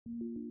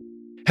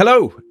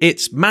Hello,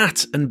 it's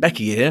Matt and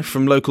Becky here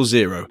from Local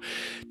Zero.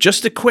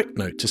 Just a quick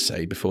note to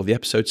say before the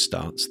episode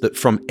starts that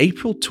from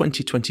April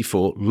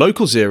 2024,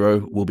 Local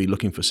Zero will be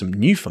looking for some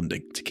new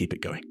funding to keep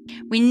it going.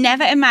 We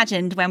never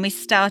imagined when we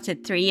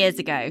started 3 years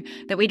ago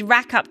that we'd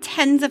rack up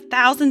tens of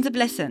thousands of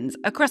listens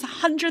across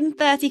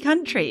 130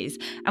 countries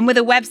and with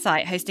a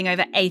website hosting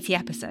over 80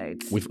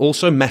 episodes. We've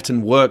also met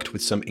and worked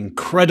with some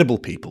incredible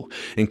people,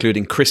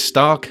 including Chris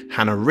Stark,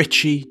 Hannah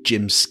Ritchie,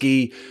 Jim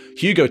Ski,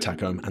 Hugo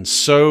Tacome, and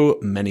so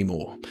many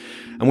more.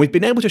 And we've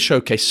been able to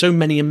showcase so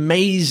many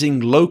amazing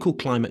local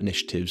climate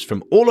initiatives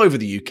from all over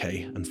the UK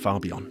and far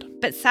beyond.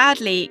 But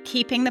sadly,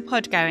 keeping the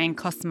pod going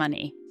costs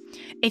money.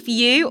 If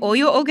you or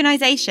your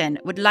organisation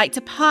would like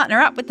to partner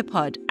up with the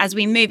pod as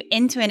we move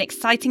into an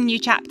exciting new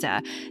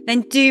chapter,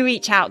 then do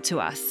reach out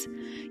to us.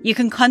 You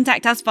can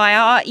contact us via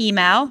our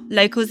email,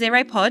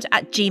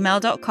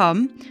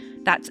 localzeropod@gmail.com.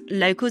 That's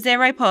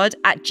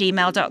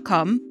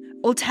localzeropod@gmail.com.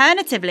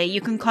 Alternatively, you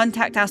can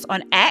contact us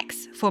on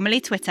X, formerly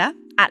Twitter,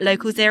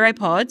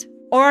 @localzeropod,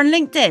 or on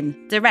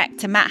LinkedIn, direct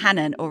to Matt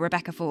Hannon or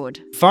Rebecca Ford.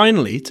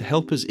 Finally, to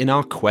help us in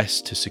our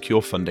quest to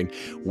secure funding,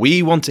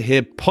 we want to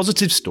hear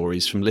positive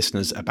stories from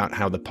listeners about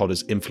how the pod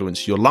has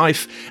influenced your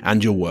life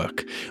and your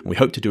work. And we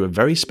hope to do a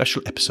very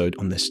special episode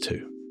on this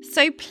too.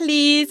 So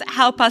please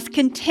help us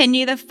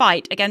continue the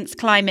fight against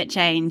climate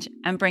change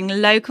and bring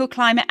local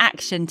climate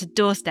action to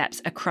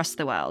doorsteps across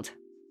the world.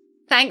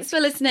 Thanks for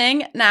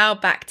listening. Now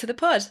back to the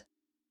pod.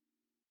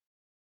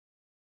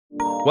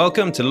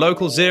 Welcome to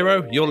Local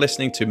Zero. You're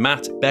listening to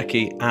Matt,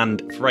 Becky,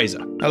 and Fraser.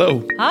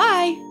 Hello.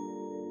 Hi.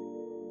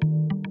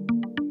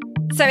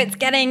 So it's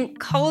getting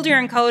colder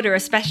and colder,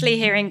 especially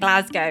here in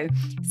Glasgow.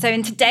 So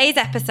in today's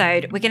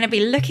episode, we're going to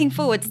be looking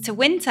forward to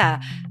winter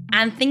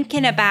and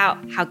thinking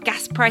about how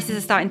gas prices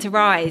are starting to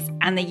rise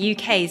and the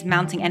UK's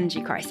mounting energy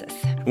crisis.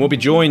 And we'll be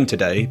joined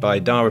today by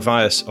Dara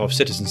Vyas of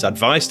Citizens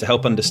Advice to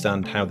help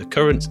understand how the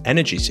current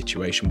energy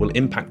situation will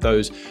impact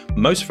those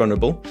most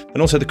vulnerable,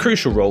 and also the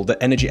crucial role that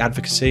energy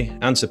advocacy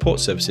and support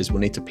services will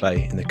need to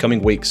play in the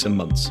coming weeks and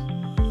months.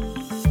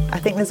 I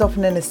think there's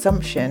often an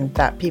assumption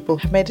that people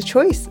have made a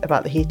choice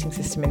about the heating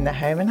system in their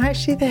home, and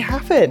actually they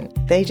haven't.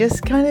 They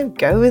just kind of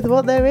go with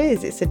what there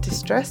is. It's a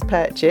distress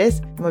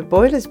purchase. My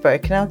boiler's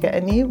broken, I'll get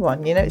a new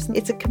one. You know,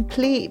 it's a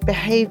complete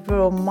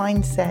behavioural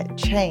mindset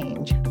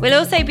change. We'll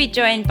also be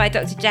joined by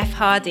Dr. Jeff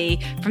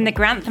Hardy from the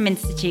Grantham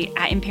Institute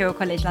at Imperial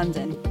College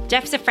London.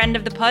 Jeff's a friend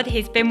of the pod,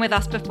 he's been with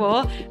us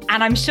before,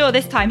 and I'm sure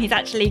this time he's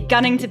actually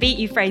gunning to beat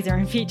you, Fraser,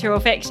 in Future or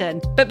Fiction.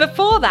 But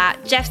before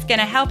that, Jeff's going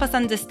to help us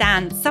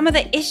understand some of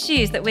the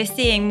issues that we're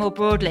seeing more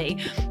broadly,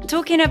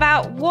 talking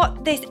about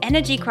what this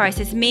energy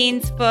crisis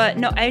means for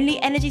not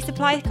only energy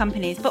supply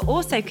companies, but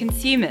also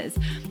consumers,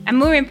 and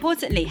more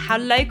importantly, how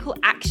local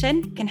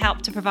action can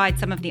help to provide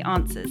some of the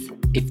answers.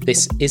 If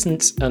this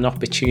isn't an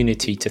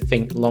opportunity to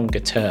think longer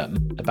term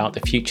about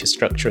the future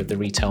structure of the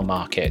retail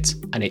market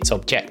and its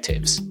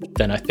objectives,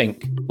 then I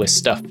think we're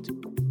stuffed.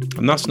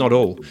 And that's not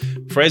all.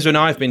 Fraser and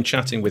I have been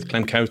chatting with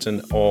Clem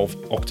Cowton of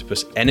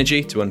Octopus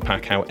Energy to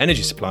unpack how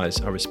energy suppliers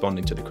are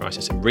responding to the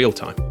crisis in real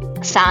time.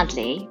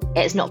 Sadly,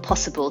 it's not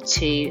possible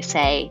to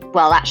say,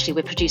 well, actually,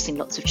 we're producing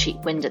lots of cheap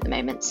wind at the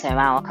moment, so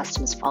our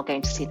customers are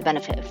going to see the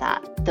benefit of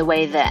that. The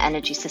way the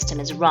energy system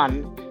is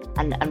run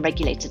and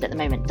regulated at the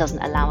moment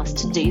doesn't allow us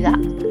to do that.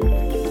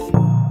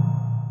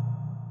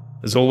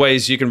 As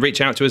always, you can reach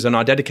out to us on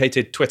our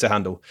dedicated Twitter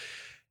handle.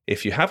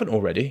 If you haven't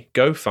already,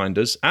 go find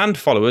us and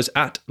follow us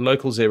at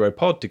Local Zero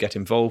Pod to get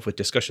involved with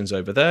discussions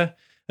over there.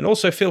 And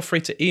also feel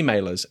free to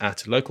email us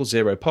at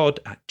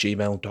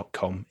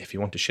localzeropod@gmail.com if you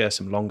want to share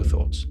some longer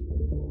thoughts.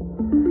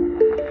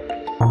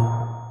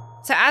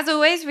 So as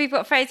always, we've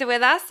got Fraser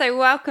with us. So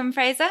welcome,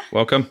 Fraser.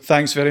 Welcome.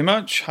 Thanks very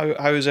much.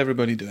 How is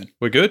everybody doing?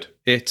 We're good.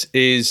 It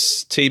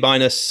is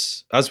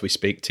as we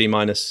speak,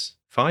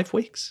 T-5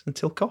 weeks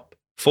until COP.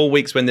 4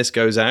 weeks when this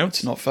goes out.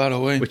 It's not far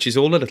away. Which is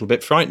all a little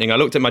bit frightening. I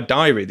looked at my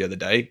diary the other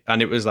day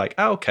and it was like,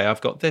 oh, okay, I've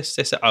got this.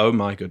 Oh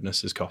my goodness,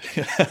 there's COP.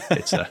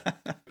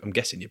 I'm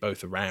guessing you're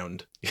both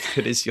around.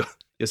 It is your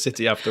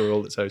city after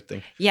all that's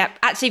hosting. Yep,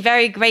 actually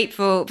very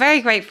grateful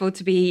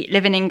to be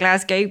living in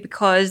Glasgow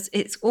because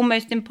it's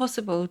almost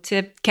impossible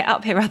to get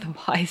up here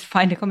otherwise,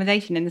 find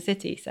accommodation in the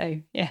city. So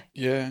yeah.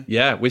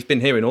 Yeah, we've been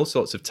hearing all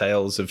sorts of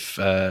tales of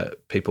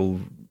people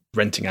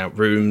renting out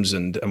rooms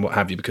and what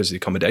have you because the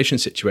accommodation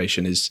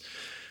situation is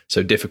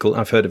so difficult.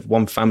 I've heard of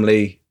one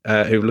family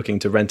who were looking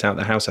to rent out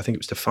the house. I think it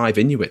was to 5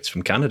 Inuits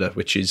from Canada,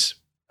 which is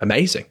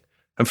amazing.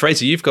 And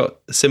Fraser, you've got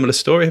a similar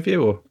story, have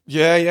you? Or?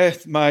 Yeah.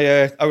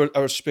 My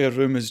our spare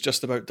room is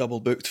just about double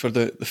booked for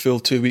the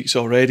full 2 weeks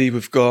already.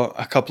 We've got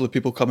a couple of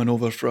people coming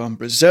over from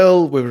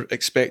Brazil. We're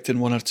expecting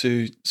 1 or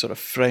 2 sort of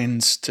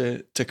friends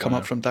to come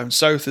up from down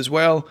south as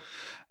well.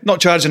 Not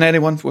charging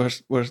anyone.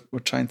 We're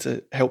trying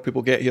to help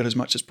people get here as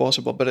much as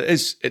possible. But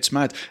it's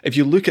mad. If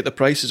you look at the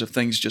prices of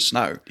things just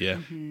now,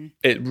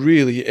 it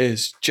really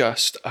is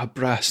just a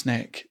brass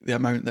neck, the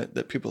amount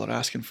that people are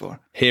asking for.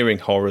 Hearing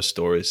horror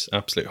stories,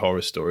 absolute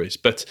horror stories.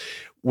 But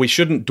we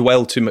shouldn't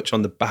dwell too much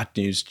on the bad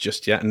news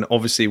just yet. And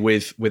obviously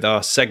with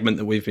our segment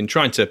that we've been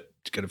trying to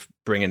kind of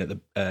bring in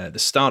at the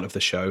start of the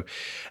show,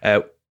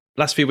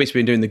 last few weeks we've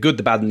been doing the good,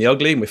 the bad and the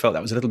ugly, and we felt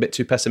that was a little bit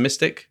too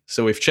pessimistic.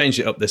 So we've changed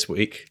it up this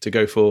week to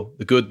go for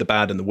the good, the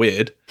bad and the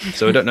weird.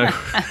 So I don't know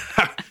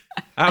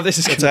how this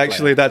is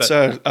that's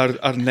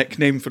our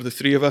nickname for the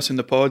three of us in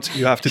the pod.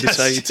 You have to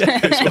decide.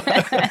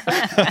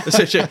 It's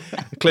such a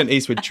Clint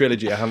Eastwood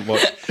trilogy I haven't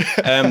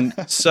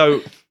watched.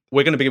 So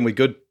we're going to begin with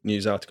good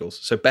news articles.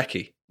 So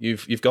Becky,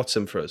 you've got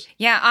some for us.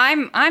 Yeah,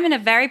 I'm in a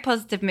very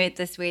positive mood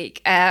this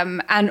week.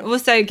 And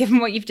also, given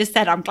what you've just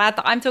said, I'm glad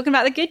that I'm talking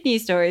about the good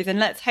news stories, and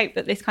let's hope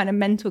that this kind of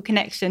mental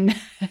connection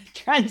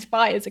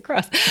transpires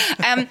across.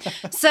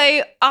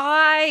 So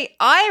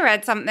I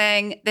read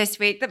something this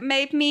week that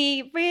made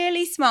me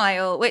really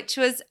smile, which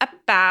was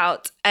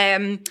about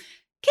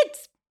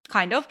kids.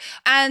 Kind of.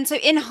 And so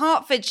in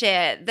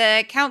Hertfordshire,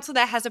 the council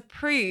there has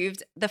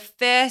approved the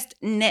first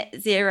net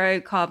zero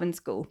carbon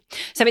school.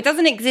 So it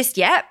doesn't exist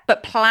yet,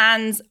 but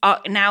plans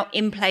are now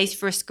in place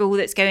for a school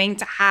that's going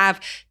to have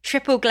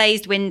triple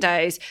glazed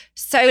windows,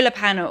 solar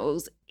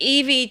panels,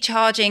 EV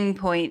charging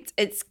points.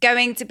 It's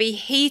going to be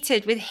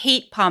heated with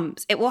heat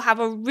pumps. It will have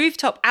a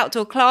rooftop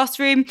outdoor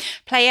classroom,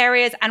 play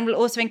areas, and will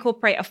also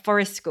incorporate a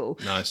forest school.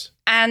 Nice.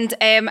 And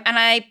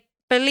I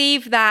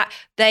believe that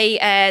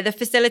the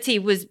facility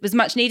was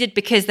much needed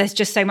because there's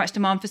just so much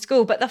demand for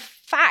school. But the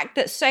fact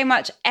that so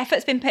much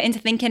effort's been put into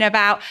thinking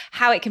about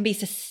how it can be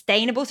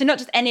sustainable, so not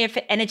just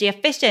energy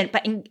efficient,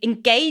 but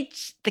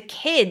engage the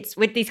kids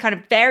with these kind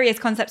of various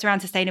concepts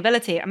around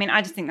sustainability. I mean,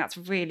 I just think that's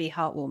really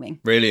heartwarming.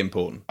 Really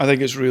important. I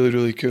think it's really,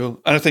 really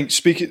cool. And I think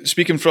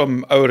speaking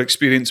from our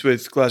experience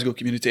with Glasgow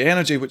Community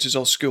Energy, which is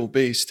all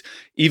school-based,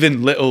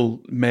 even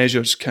little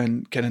measures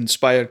can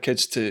inspire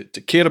kids to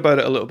care about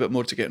it a little bit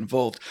more, to get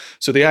involved.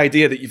 So the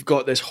idea that you've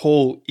got this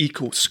whole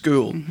eco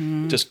school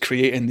just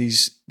creating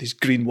these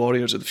green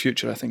warriors of the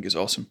future, I think is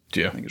awesome.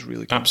 Yeah. I think it's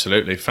really cool.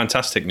 Absolutely.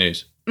 Fantastic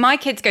news. My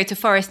kids go to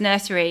Forest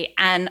Nursery,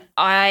 and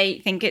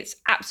I think it's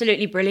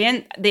absolutely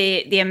brilliant,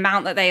 the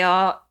amount that they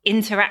are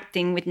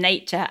interacting with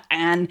nature.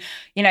 And,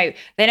 you know,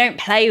 they don't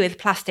play with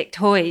plastic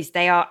toys.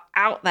 They are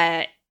out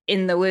there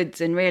in the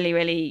woods and really,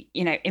 really,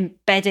 you know,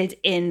 embedded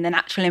in the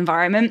natural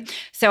environment.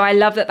 So I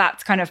love that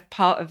that's kind of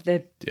part of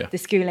the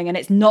schooling. And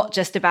it's not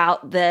just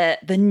about the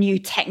new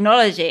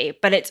technology,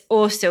 but it's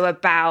also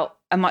about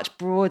a much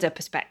broader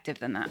perspective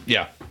than that.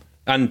 Yeah.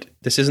 And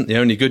this isn't the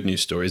only good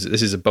news story, is it?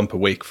 This is a bumper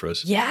week for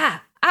us. Yeah,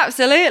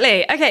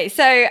 absolutely. Okay,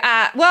 so,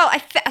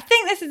 I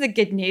think this is a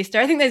good news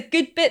story. I think there's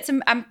good bits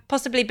and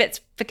possibly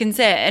bits for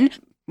concern.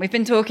 We've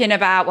been talking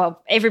about,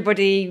 well,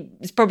 everybody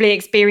is probably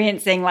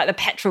experiencing like the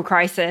petrol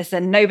crisis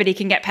and nobody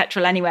can get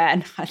petrol anywhere.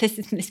 And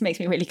this makes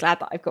me really glad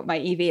that I've got my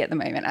EV at the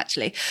moment,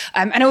 actually.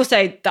 And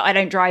also that I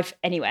don't drive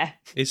anywhere.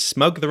 Is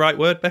smug the right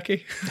word,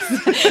 Becky?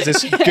 Is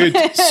this good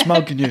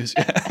smug news?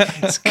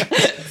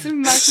 Smug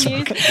news.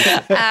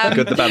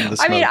 Good, the bad, and the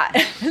smug.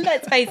 I mean,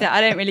 let's face it,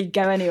 I don't really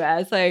go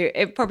anywhere, so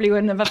it probably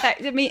wouldn't have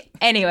affected me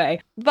anyway.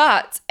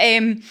 But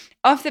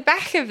off the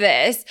back of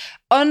this,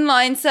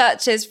 online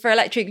searches for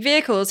electric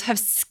vehicles have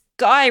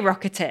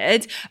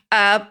skyrocketed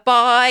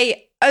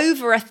by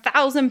over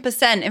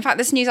 1,000%. In fact,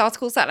 this news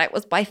article said it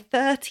was by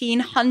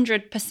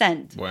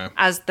 1,300%. Wow.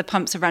 As the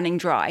pumps are running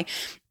dry.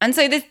 And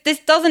so this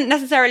doesn't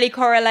necessarily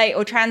correlate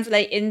or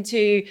translate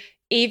into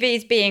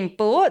EVs being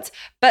bought,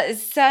 but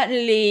it's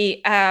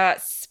certainly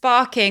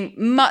sparking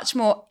much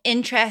more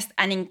interest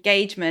and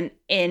engagement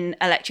in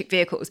electric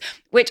vehicles,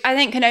 which I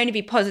think can only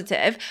be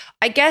positive.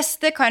 I guess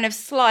the kind of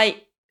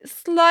slight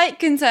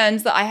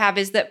concerns that I have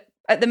is that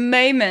at the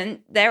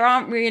moment, there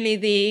aren't really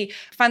the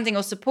funding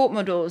or support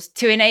models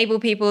to enable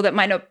people that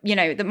might not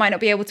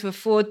be able to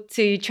afford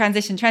to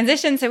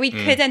transition. So we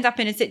could end up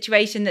in a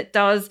situation that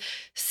does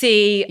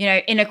see,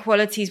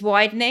 inequalities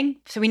widening.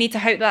 So we need to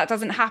hope that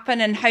doesn't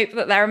happen and hope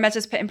that there are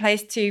measures put in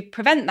place to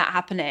prevent that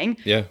happening.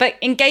 Yeah. But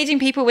engaging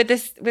people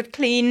with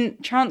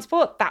clean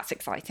transport, that's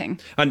exciting.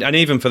 And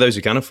even for those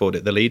who can afford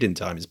it, the lead-in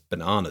time is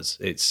bananas.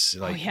 It's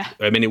like,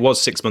 I mean, it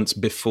was 6 months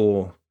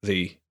before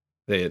the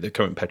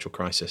current petrol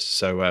crisis.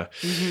 So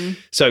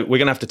so we're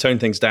going to have to tone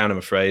things down, I'm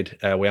afraid.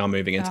 We are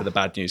moving into the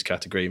bad news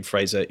category. And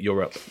Fraser,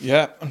 you're up.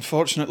 Yeah,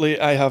 unfortunately,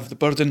 I have the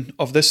burden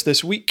of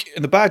this week.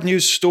 And the bad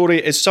news story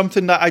is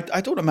something that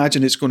I don't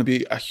imagine it's going to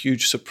be a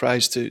huge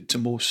surprise to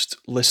most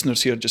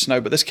listeners here just now,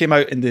 but this came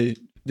out in the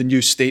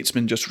New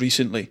Statesman just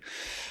recently.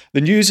 The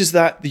news is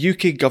that the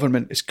UK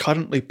government is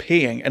currently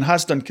paying, and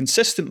has done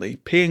consistently,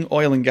 paying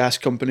oil and gas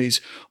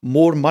companies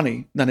more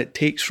money than it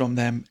takes from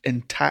them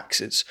in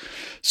taxes.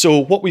 So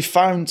what we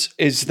found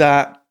is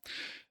that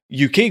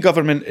UK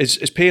government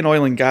is paying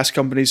oil and gas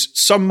companies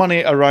some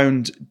money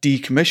around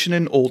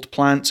decommissioning old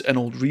plants and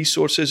old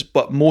resources,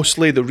 but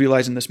mostly they're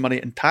realising this money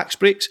in tax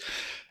breaks.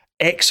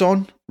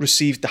 Exxon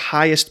received the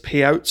highest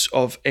payouts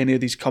of any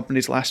of these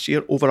companies last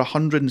year, over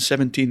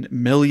 £117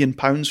 million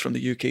from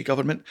the UK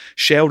government.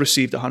 Shell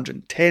received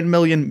 110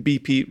 million,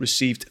 BP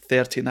received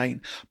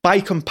 39.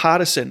 By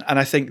comparison, and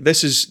I think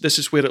this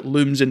is where it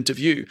looms into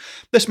view,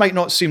 this might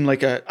not seem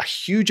like a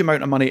huge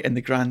amount of money in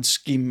the grand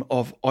scheme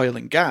of oil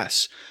and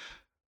gas.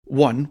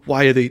 One,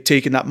 why are they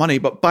taking that money?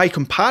 But by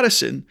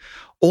comparison,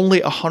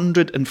 only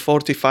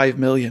 145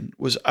 million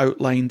was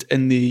outlined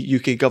in the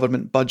UK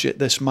government budget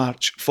this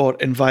March for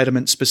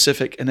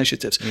environment-specific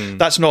initiatives.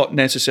 That's not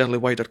necessarily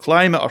wider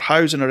climate or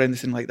housing or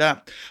anything like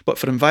that, but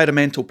for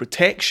environmental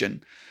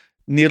protection,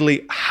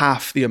 nearly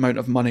half the amount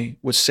of money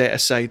was set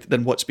aside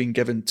than what's been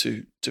given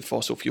to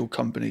fossil fuel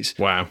companies.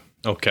 Wow.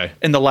 Okay.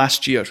 In the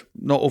last year,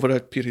 not over a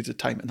period of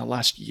time, in the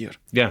last year.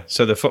 Yeah.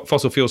 So the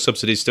fossil fuel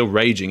subsidy is still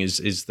raging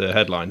is the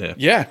headline here.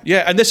 Yeah.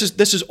 And this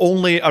is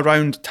only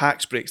around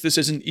tax breaks. This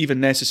isn't even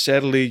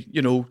necessarily,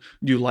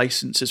 new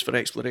licenses for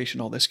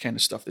exploration, all this kind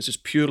of stuff. This is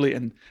purely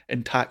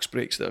in tax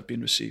breaks that have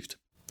been received.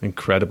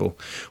 Incredible.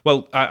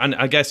 Well, and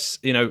I guess,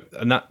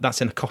 and that's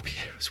in a copy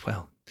here as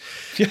well.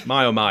 Yeah.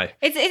 My oh my.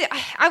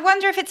 I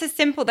wonder if it's as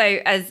simple though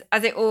as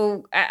it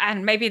all,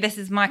 and maybe this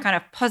is my kind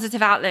of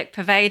positive outlook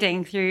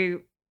pervading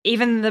through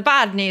even the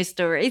bad news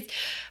stories.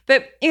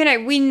 But,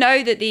 we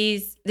know that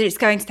it's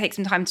going to take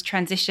some time to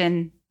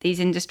transition these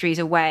industries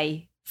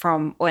away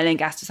from oil and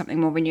gas to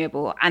something more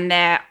renewable. And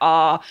there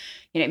are,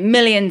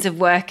 millions of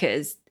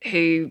workers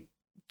who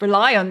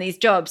rely on these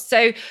jobs.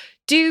 So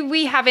do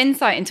we have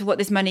insight into what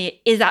this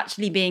money is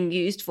actually being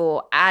used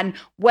for and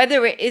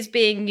whether it is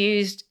being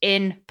used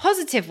in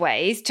positive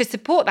ways to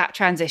support that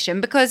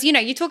transition? Because,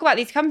 you talk about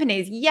these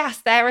companies.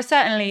 Yes, there are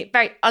certainly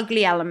very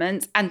ugly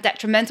elements and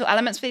detrimental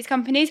elements for these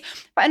companies,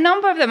 but a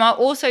number of them are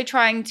also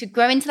trying to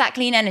grow into that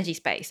clean energy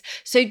space.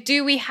 So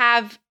do we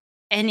have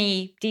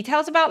any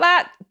details about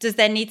that? Does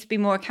there need to be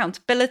more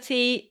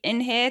accountability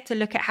in here to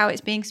look at how it's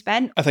being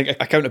spent? I think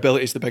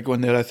accountability is the big one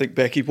there. I think,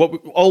 Becky,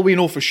 all we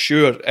know for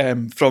sure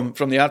from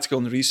the article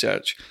and the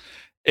research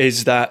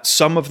is that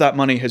some of that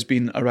money has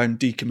been around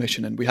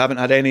decommissioning. We haven't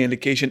had any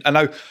indication. And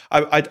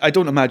I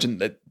don't imagine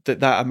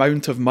that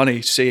amount of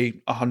money, say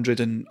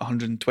 100 and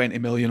 120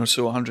 million or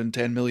so,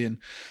 110 million,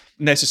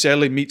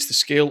 necessarily meets the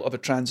scale of a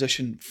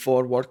transition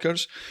for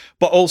workers.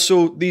 But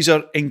also, these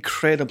are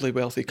incredibly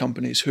wealthy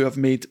companies who have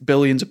made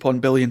billions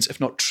upon billions, if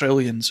not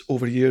trillions,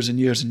 over years and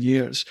years and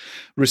years,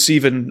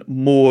 receiving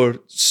more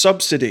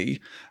subsidy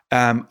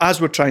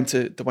as we're trying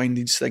to wind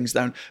these things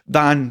down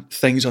than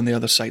things on the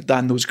other side,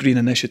 than those green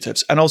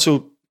initiatives. And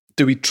also,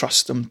 do we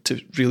trust them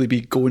to really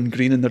be going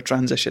green in their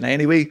transition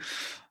anyway?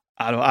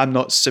 I'm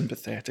not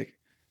sympathetic.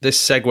 This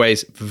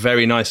segues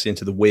very nicely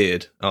into the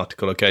weird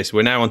article. Okay, so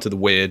we're now onto the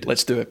weird.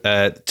 Let's do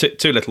it.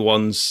 Two little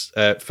ones.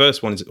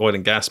 First one is oil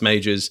and gas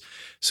majors.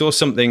 Saw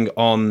something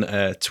on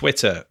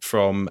Twitter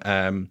from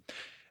an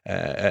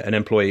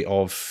employee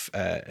of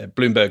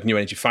Bloomberg New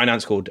Energy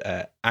Finance called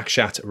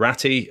Akshat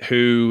Ratti,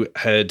 who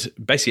had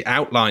basically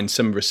outlined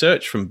some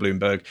research from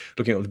Bloomberg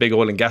looking at the big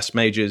oil and gas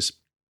majors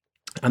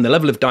and the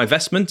level of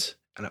divestment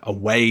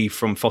away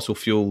from fossil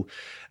fuel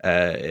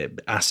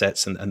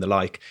assets and the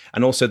like,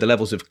 and also the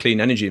levels of clean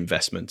energy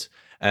investment.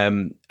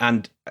 And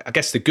I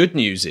guess the good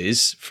news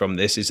is from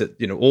this is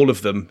that all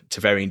of them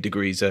to varying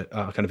degrees are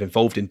kind of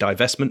involved in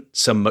divestment,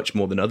 some much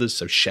more than others.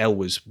 So Shell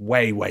was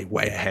way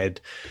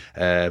ahead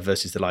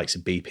versus the likes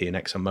of BP and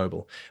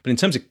ExxonMobil. But in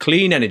terms of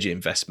clean energy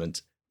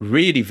investment,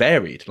 really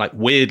varied, like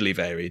weirdly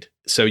varied.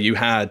 So you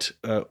had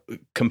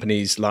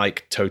companies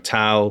like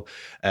Total,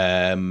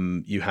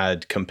 you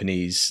had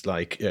companies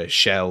like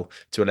Shell,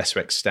 to a lesser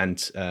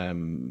extent.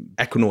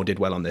 Equinor did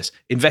well on this,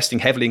 investing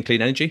heavily in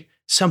clean energy.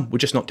 Some were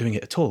just not doing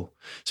it at all.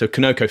 So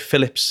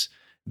ConocoPhillips,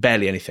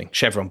 barely anything.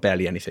 Chevron,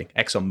 barely anything.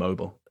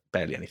 ExxonMobil,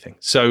 barely anything.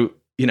 So,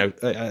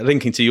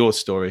 linking to your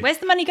story. Where's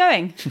the money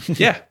going?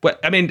 Yeah. Well,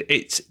 I mean,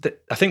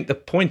 I think the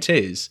point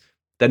is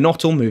they're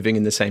not all moving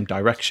in the same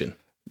direction.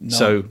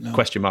 No.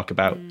 Question mark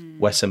about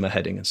where some are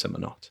heading and some are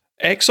not.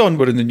 Exxon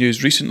were in the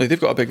news recently. They've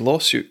got a big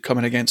lawsuit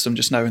coming against them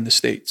just now in the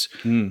States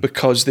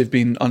because they've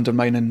been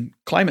undermining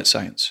climate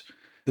science.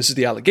 This is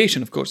the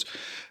allegation, of course,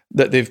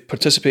 that they've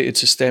participated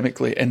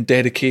systemically in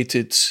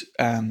dedicated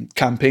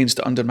campaigns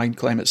to undermine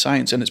climate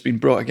science, and it's been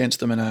brought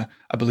against them in I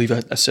believe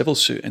a civil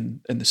suit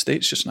in the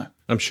States just now.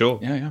 I'm sure.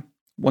 Yeah.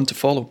 One to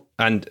follow.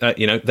 And,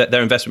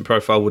 their investment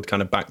profile would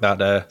kind of back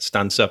that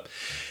stance up.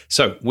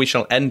 So we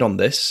shall end on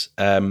this.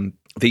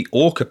 The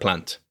Orca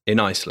plant in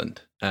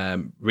Iceland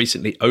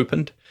recently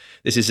opened.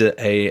 This is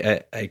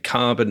a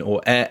carbon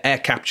or air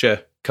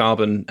capture,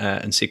 carbon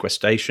and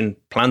sequestration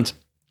plant.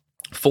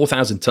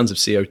 4,000 tons of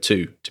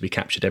CO2 to be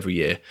captured every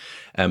year.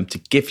 To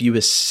give you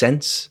a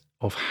sense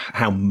of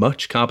how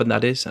much carbon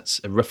that is, that's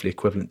roughly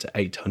equivalent to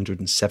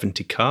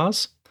 870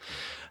 cars.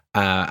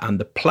 And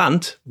the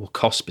plant will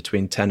cost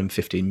between $10 and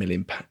 $15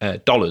 million,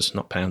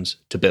 not pounds,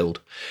 to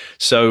build.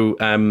 So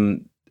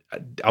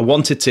I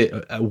wanted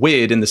to,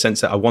 weird in the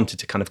sense that I wanted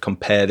to kind of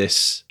compare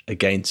this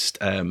against,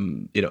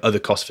 other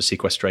costs for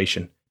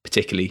sequestration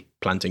particularly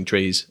planting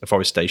trees,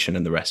 afforestation,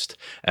 and the rest.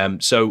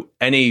 So,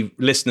 any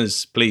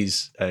listeners,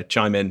 please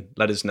chime in.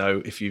 Let us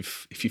know if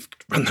you've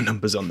run the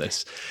numbers on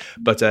this.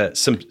 But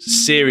some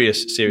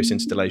serious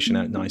installation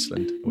out in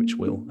Iceland, which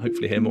we'll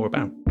hopefully hear more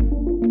about.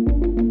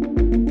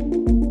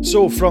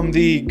 So from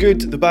the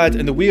good, the bad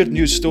and the weird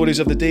news stories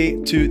of the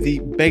day to the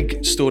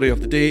big story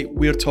of the day,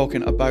 we're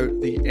talking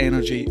about the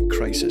energy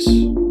crisis.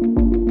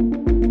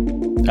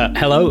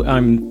 Hello,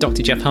 I'm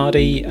Dr. Jeff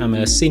Hardy. I'm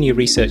a Senior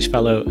Research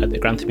Fellow at the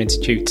Grantham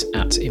Institute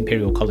at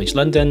Imperial College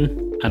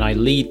London, and I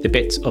lead the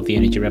bit of the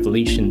Energy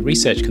Revolution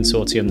Research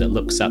Consortium that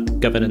looks at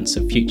governance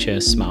of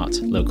future smart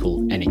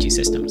local energy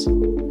systems.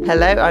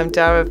 Hello, I'm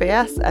Dara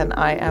Vyas and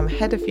I am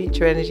Head of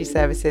Future Energy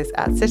Services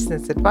at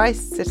Citizens Advice.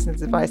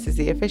 Citizens Advice is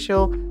the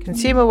official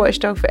consumer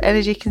watchdog for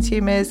energy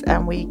consumers,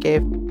 and we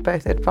give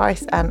both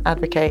advice and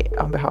advocate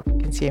on behalf of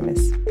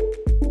consumers.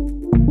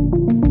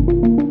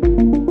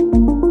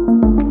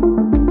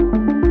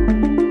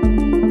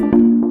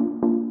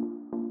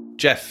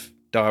 Jeff,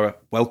 Dara,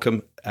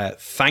 welcome.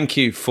 Thank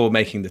you for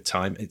making the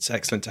time. It's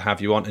excellent to have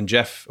you on. And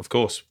Jeff, of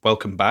course,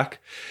 welcome back.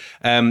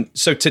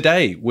 So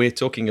today we're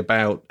talking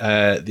about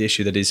the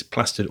issue that is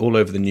plastered all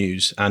over the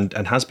news and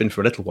has been for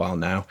a little while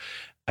now,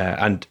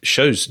 and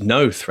shows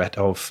no threat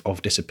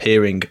of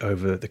disappearing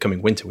over the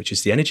coming winter, which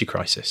is the energy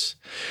crisis.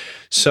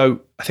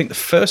 So I think the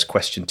first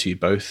question to you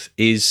both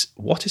is,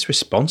 what is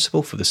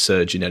responsible for the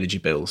surge in energy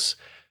bills?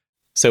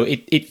 So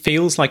it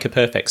feels like a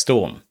perfect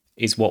storm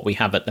is what we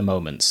have at the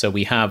moment. So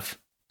we have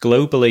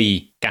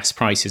globally gas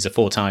prices are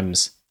 4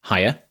 times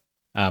higher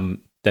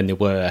than they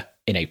were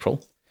in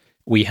April.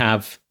 We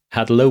have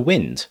had low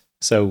wind.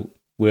 So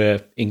we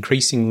have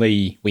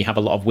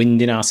a lot of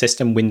wind in our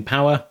system, wind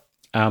power,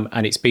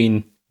 and it's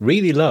been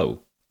really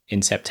low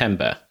in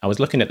September. I was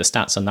looking at the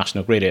stats on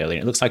National Grid earlier,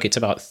 and it looks like it's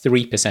about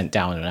 3%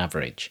 down on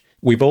average.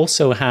 We've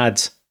also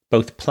had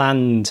both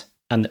planned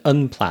and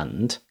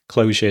unplanned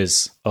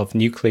closures of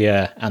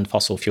nuclear and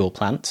fossil fuel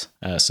plant,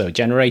 so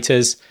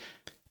generators,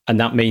 and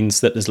that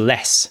means that there's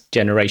less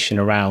generation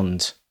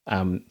around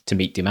to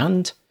meet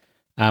demand.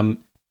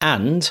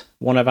 And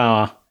one of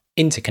our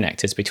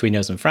interconnectors between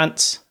us and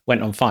France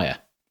went on fire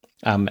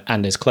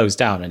and is closed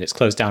down, and it's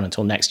closed down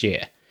until next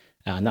year.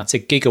 And that's a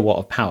gigawatt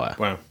of power.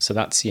 Wow. So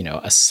that's,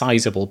 a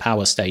sizable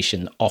power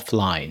station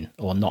offline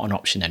or not an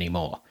option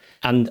anymore.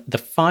 And the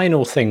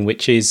final thing,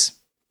 which is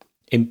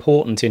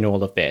important in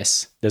all of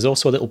this, there's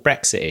also a little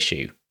Brexit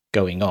issue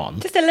going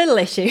on. Just a little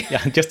issue.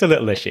 Yeah, just a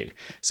little issue.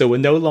 So we're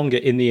no longer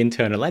in the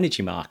internal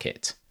energy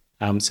market.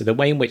 So the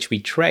way in which we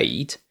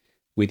trade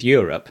with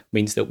Europe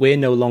means that we're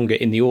no longer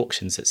in the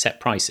auctions that set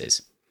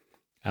prices,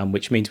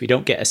 which means we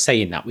don't get a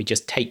say in that. We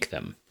just take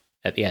them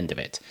at the end of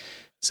it.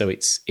 So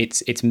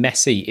it's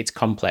messy, it's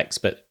complex,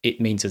 but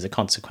it means as a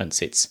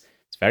consequence, it's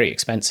very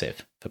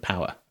expensive for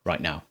power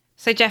right now.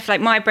 So Jeff,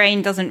 my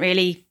brain doesn't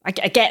really, I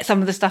get some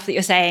of the stuff that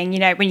you're saying,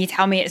 when you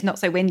tell me it's not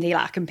so windy,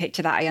 I can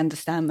picture that, I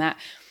understand that.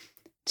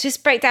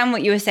 Just break down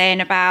what you were saying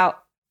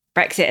about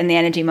Brexit and the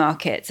energy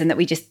markets and that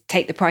we just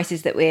take the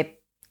prices that we're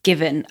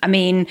given. I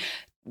mean,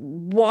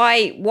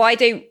 why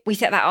don't we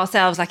set that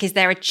ourselves? Is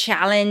there a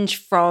challenge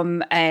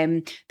from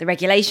the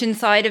regulation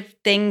side of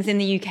things in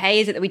the UK?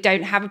 Is it that we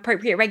don't have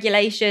appropriate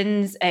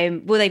regulations?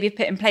 Will they be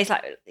put in place?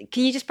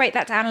 Can you just break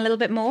that down a little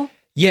bit more?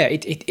 Yeah,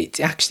 it's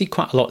actually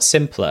quite a lot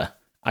simpler,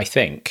 I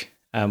think,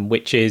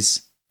 which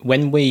is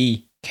when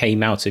we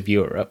came out of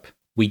Europe,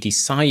 we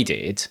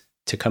decided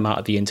to come out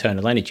of the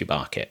internal energy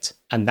market.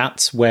 And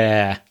that's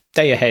where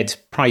day-ahead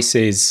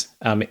prices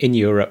in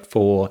Europe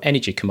for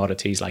energy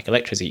commodities like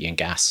electricity and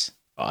gas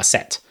are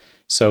set.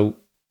 So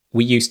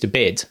we used to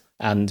bid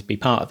and be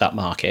part of that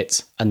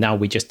market, and now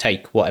we just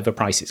take whatever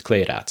price it's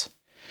cleared at.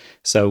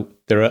 So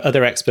there are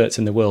other experts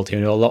in the world who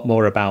know a lot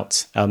more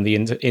about the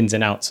ins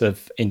and outs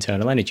of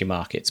internal energy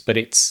markets, but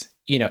it's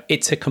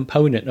a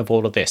component of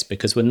all of this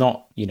because we're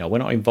not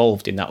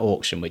involved in that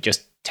auction. We're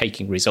just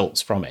taking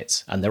results from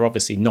it, and they're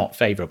obviously not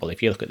favourable.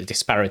 If you look at the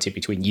disparity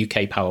between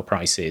UK power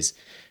prices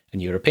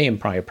and European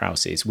power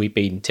prices, we've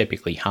been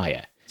typically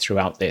higher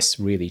throughout this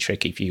really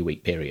tricky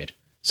few-week period.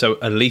 So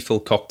a lethal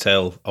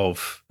cocktail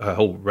of a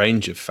whole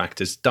range of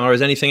factors. Dara,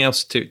 is anything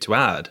else to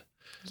add?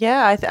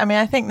 Yeah,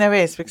 I think there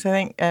is, because I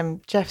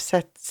think Jeff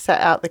set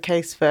out the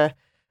case for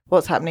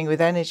what's happening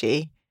with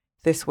energy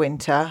this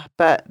winter,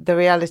 but the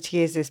reality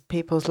is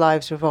people's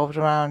lives revolved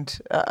around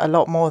a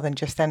lot more than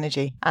just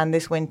energy, and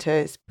this winter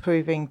is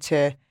proving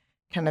to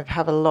kind of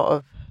have a lot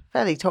of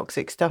fairly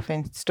toxic stuff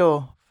in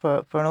store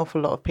for an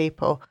awful lot of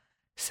people.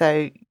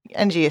 So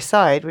energy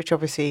aside, which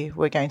obviously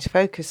we're going to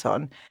focus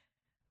on,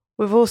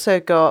 we've also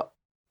got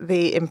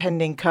the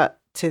impending cut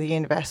to the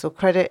universal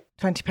credit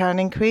 £20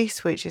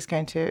 increase, which is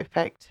going to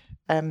affect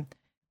at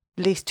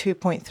least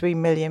 2.3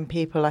 million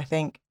people, I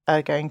think,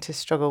 are going to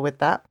struggle with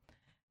that.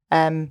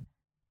 And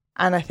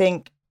I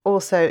think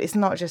also it's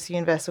not just the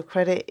universal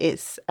credit,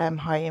 it's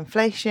high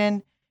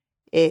inflation,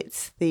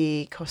 it's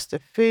the cost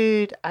of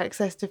food,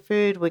 access to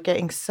food. We're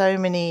getting so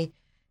many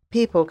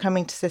people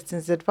coming to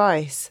Citizens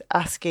Advice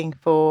asking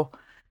for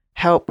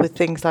help with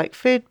things like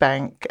food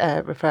bank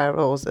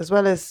referrals, as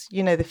well as,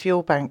 the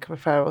fuel bank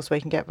referrals where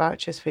you can get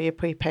vouchers for your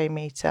prepay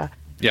meter.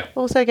 Yeah.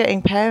 Also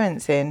getting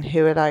parents in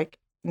who are like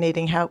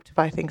needing help to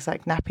buy things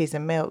like nappies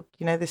and milk,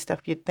 the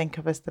stuff you'd think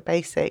of as the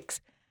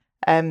basics.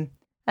 And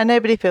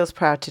nobody feels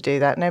proud to do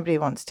that. Nobody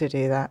wants to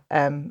do that.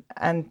 And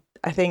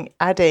I think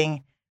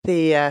adding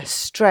the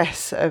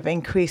stress of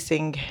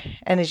increasing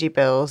energy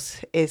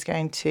bills is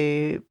going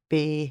to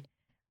be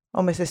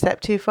almost a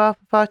step too far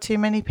for far too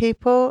many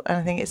people. And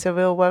I think it's a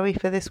real worry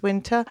for this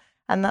winter.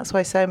 And that's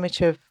why so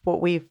much of what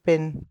we've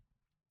been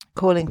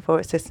calling for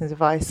at Citizens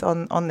Advice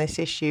on this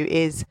issue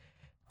is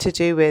to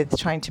do with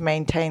trying to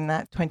maintain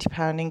that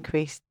 £20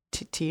 increase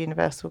to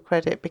universal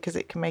credit, because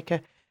it can make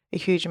a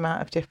huge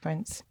amount of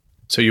difference.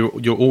 So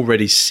you're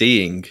already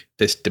seeing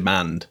this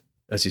demand,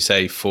 as you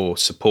say, for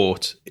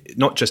support,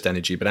 not just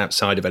energy, but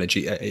outside of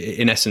energy.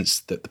 In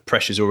essence, that the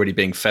pressure's already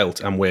being felt,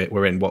 and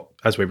we're in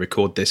as we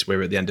record this,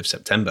 we're at the end of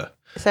September.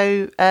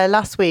 So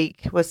last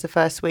week was the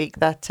first week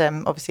that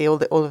obviously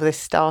all of this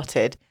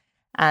started,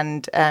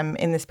 and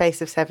in the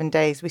space of 7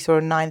 days, we saw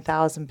a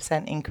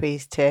 9,000%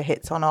 increase to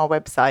hits on our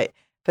website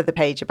for the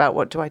page about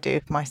what do I do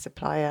if my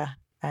supplier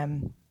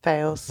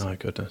fails. My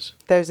goodness.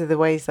 Those are the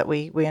ways that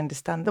we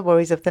understand the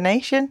worries of the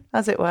nation,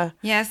 as it were.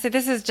 Yeah, so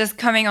this is just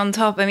coming on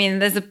top. I mean,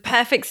 there's a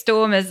perfect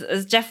storm,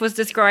 as Jeff was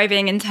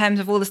describing, in terms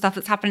of all the stuff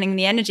that's happening in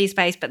the energy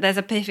space, but there's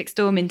a perfect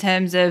storm in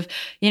terms of,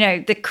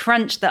 the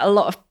crunch that a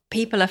lot of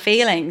people are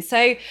feeling. So,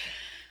 I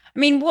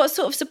mean, what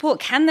sort of support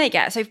can they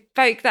get? So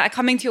folk that are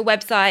coming to your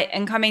website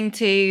and coming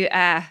to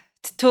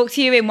talk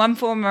to you in one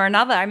form or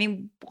another, I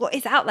mean, what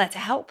is out there to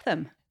help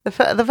them? The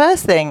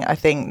first thing I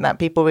think that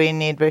people really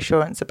need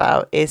reassurance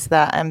about is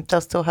that they'll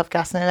still have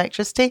gas and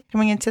electricity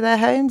coming into their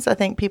homes. I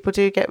think people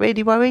do get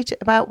really worried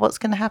about what's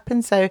going to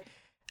happen. So,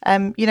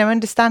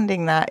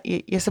 understanding that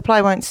your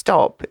supply won't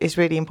stop is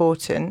really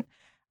important.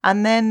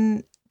 And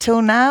then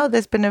till now,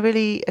 there's been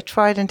a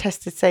tried and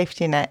tested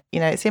safety net.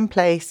 It's in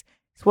place,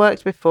 it's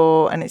worked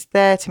before, and it's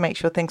there to make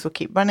sure things will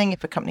keep running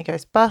if a company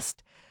goes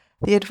bust.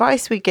 The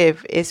advice we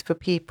give is for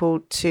people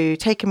to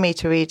take a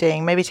meter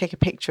reading, maybe take a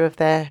picture of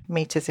their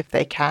meters if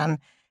they can,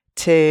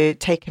 to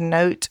take a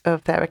note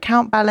of their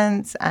account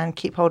balance and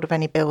keep hold of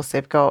any bills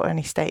they've got,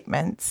 any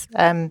statements.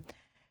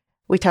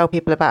 We tell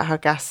people about how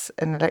gas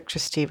and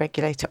electricity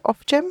regulator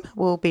Ofgem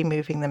will be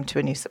moving them to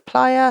a new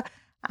supplier.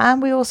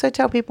 And we also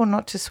tell people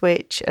not to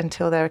switch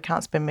until their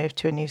account's been moved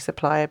to a new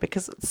supplier,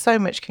 because so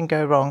much can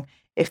go wrong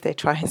if they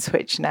try and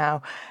switch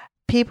now.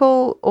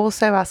 People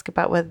also ask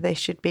about whether they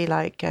should be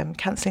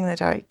cancelling their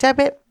direct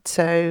debit.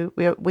 So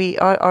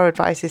our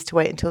advice is to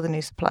wait until the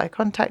new supplier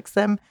contacts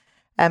them,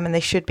 and they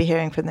should be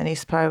hearing from the new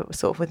supplier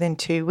sort of within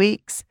 2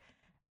 weeks.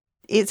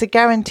 It's a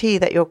guarantee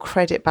that your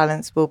credit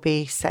balance will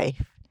be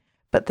safe,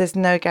 but there's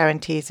no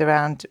guarantees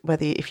around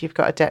if you've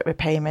got a debt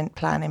repayment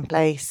plan in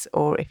place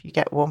or if you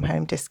get warm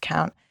home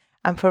discount.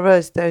 And for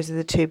us, those are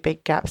the two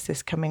big gaps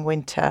this coming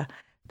winter,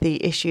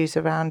 the issues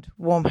around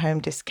warm home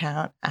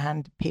discount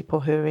and people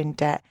who are in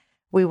debt.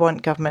 We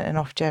want government and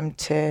Ofgem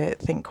to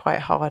think quite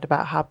hard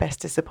about how best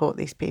to support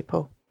these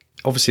people.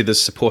 Obviously, there's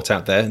support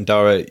out there. And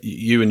Dara,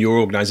 you and your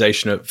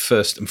organisation are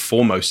first and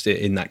foremost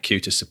in that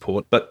queue to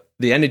support. But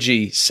the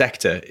energy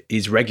sector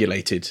is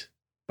regulated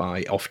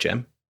by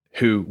Ofgem,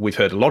 who we've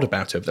heard a lot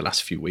about over the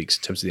last few weeks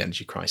in terms of the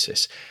energy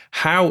crisis.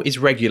 How is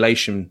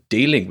regulation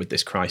dealing with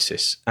this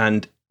crisis?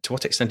 And to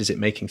what extent is it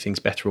making things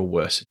better or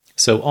worse?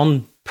 So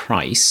on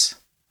price,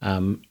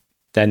 then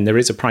there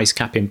is a price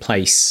cap in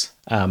place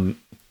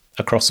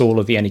across all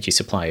of the energy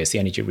suppliers, the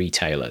energy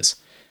retailers,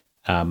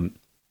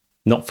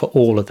 not for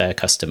all of their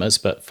customers,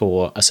 but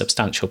for a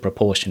substantial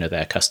proportion of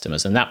their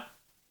customers. And that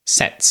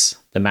sets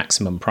the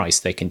maximum price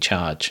they can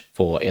charge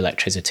for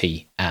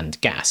electricity and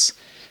gas.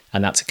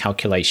 And that's a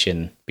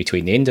calculation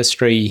between the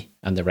industry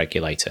and the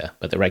regulator,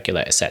 but the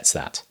regulator sets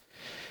that.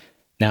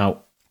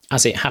 Now,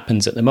 as it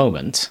happens at the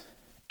moment,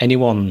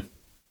 anyone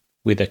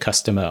with a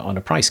customer on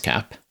a price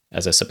cap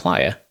as a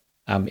supplier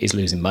is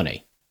losing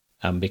money.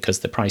 Because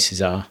the prices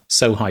are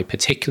so high,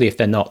 particularly if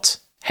they're not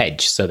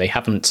hedged. So they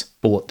haven't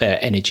bought their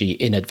energy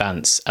in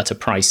advance at a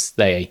price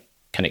they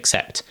can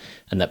accept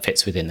and that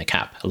fits within the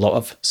cap. A lot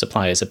of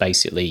suppliers are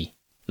basically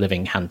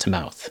living hand to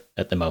mouth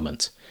at the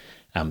moment.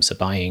 So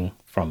buying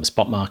from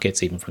spot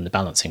markets, even from the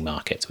balancing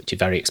markets, which are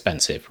very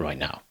expensive right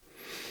now.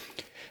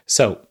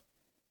 So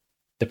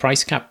the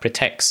price cap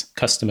protects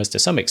customers to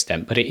some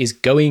extent, but it is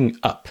going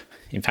up.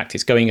 In fact,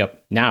 it's going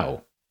up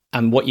now.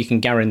 And what you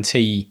can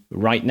guarantee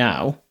right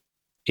now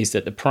is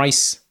that the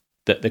price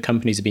that the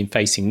companies have been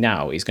facing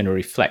now is going to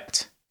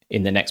reflect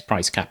in the next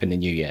price cap in the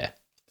new year.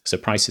 So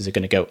prices are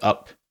going to go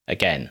up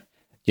again.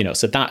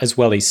 So that as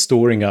well is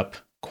storing up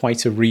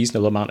quite a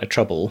reasonable amount of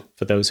trouble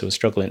for those who are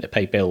struggling to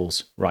pay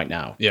bills right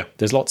now. Yeah.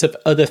 There's lots of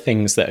other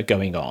things that are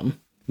going on.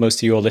 Most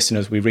of your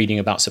listeners will be reading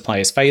about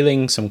suppliers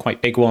failing, some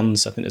quite big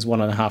ones. I think there's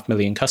 1.5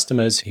 million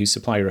customers whose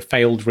supplier have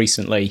failed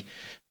recently.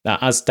 Now,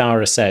 as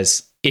Dara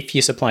says, if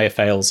your supplier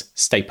fails,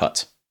 stay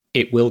put.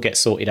 It will get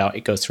sorted out.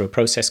 It goes through a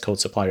process called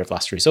supplier of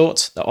last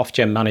resort that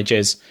Ofgem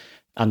manages,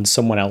 and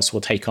someone else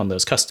will take on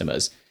those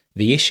customers.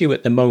 The issue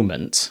at the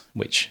moment,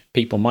 which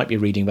people might be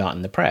reading about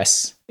in the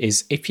press,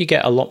 is if you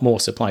get a lot more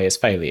suppliers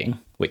failing,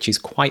 which is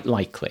quite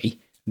likely,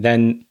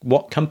 then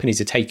what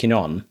companies are taking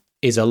on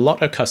is a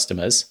lot of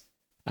customers,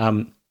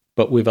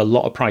 but with a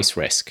lot of price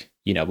risk.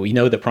 We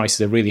know the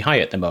prices are really high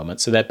at the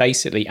moment, so they're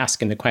basically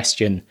asking the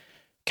question,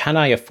 can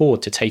I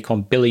afford to take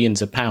on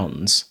billions of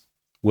pounds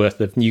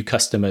worth of new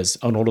customers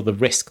and all of the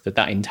risk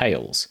that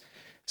entails?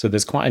 So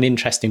there's quite an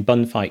interesting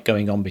bun fight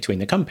going on between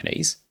the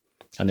companies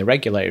and the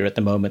regulator at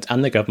the moment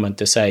and the government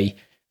to say,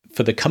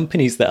 for the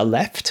companies that are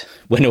left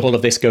when all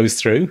of this goes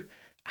through,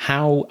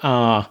 how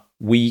are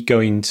we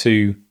going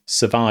to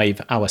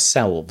survive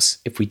ourselves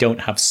if we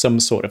don't have some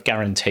sort of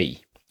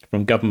guarantee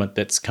from government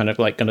that's kind of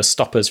like going to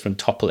stop us from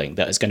toppling,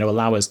 that is going to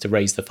allow us to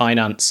raise the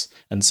finance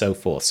and so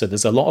forth. So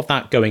there's a lot of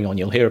that going on.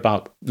 You'll hear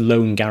about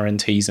loan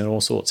guarantees and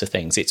all sorts of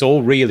things. It's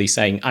all really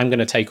saying, I'm going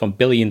to take on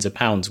billions of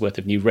pounds worth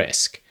of new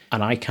risk,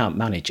 and I can't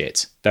manage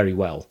it very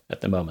well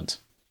at the moment.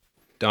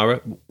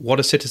 Dara, what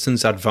are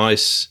citizens'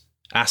 advice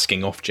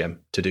asking Ofgem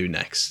to do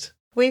next?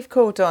 We've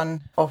called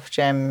on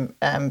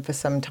Ofgem for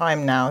some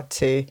time now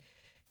to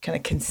kind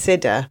of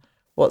consider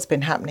what's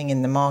been happening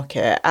in the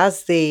market.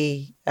 As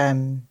the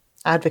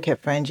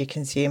advocate for energy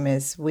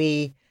consumers,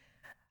 we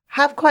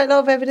have quite a lot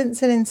of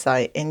evidence and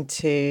insight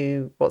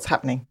into what's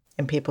happening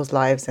in people's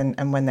lives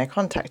and when they're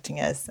contacting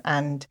us.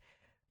 And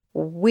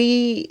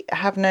we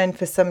have known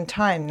for some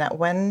time that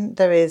when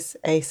there is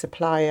a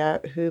supplier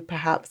who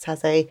perhaps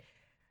has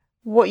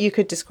what you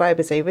could describe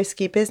as a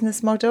risky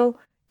business model,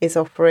 is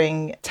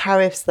offering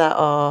tariffs that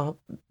are,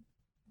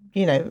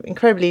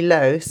 incredibly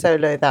low, so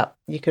low that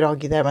you could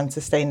argue they're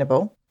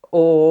unsustainable,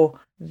 or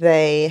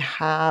they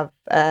have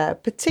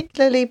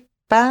particularly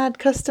bad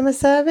customer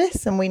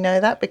service, and we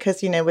know that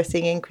because, we're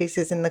seeing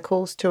increases in the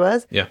calls to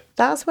us. Yeah.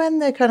 That's when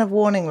the kind of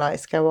warning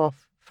lights go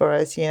off for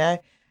us,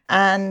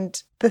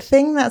 And the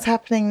thing that's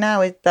happening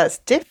now that's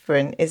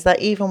different is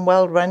that even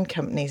well-run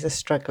companies are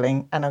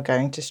struggling and are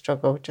going to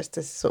struggle, just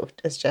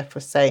as Jeff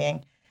was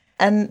saying.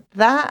 And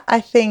that, I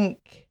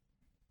think,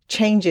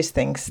 changes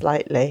things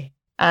slightly.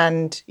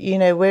 And,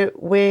 we're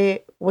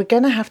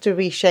going to have to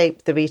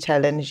reshape the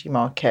retail energy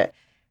market.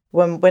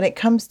 When it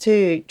comes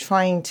to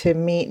trying to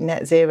meet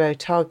net zero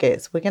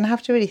targets, we're going to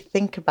have to really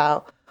think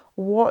about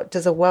what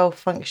does a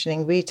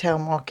well-functioning retail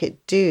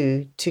market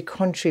do to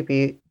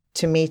contribute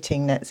to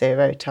meeting net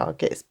zero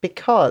targets,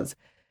 because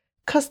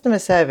customer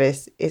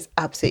service is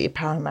absolutely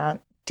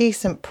paramount.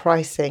 Decent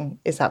pricing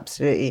is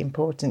absolutely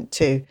important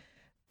too.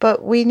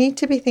 But we need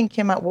to be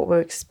thinking about what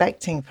we're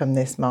expecting from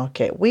this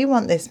market. We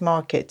want this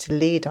market to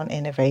lead on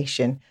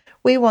innovation.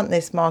 We want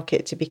this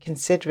market to be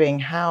considering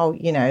how,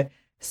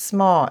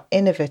 smart,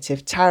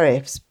 innovative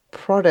tariffs,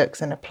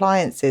 products and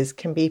appliances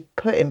can be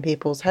put in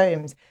people's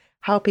homes,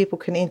 how people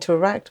can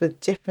interact with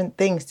different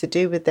things to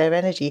do with their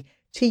energy,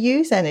 to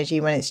use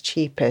energy when it's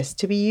cheapest,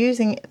 to be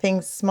using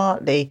things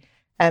smartly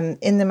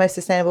in the most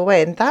sustainable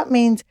way. And that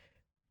means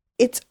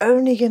it's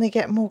only going to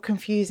get more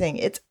confusing.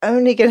 It's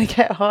only going to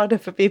get harder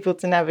for people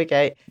to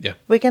navigate. Yeah.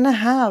 We're going to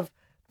have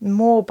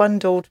more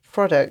bundled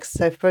products.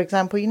 So, for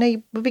example,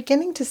 we're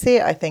beginning to see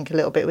it, I think, a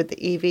little bit with the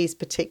EVs,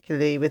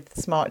 particularly with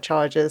smart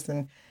chargers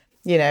and,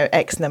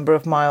 X number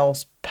of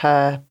miles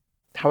per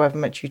however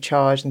much you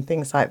charge and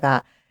things like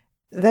that.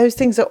 Those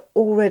things are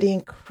already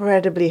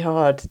incredibly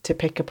hard to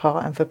pick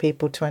apart and for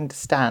people to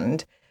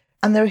understand.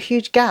 And there are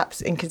huge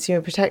gaps in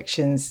consumer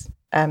protections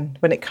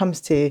when it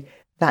comes to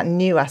that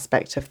new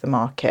aspect of the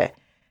market.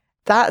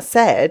 That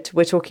said,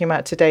 we're talking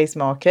about today's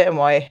market and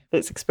why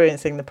it's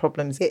experiencing the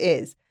problems it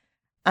is.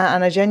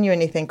 And I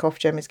genuinely think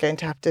Ofgem is going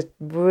to have to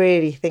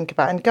really think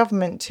about, and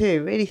government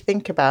too, really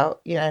think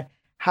about,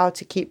 how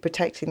to keep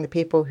protecting the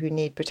people who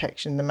need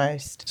protection the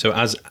most. So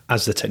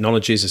as the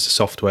technologies, as the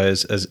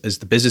softwares, as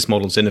the business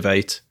models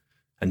innovate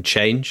and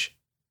change,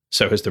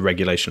 so has the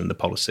regulation and the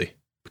policy.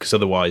 Because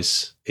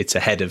otherwise it's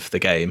ahead of the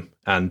game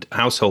and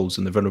households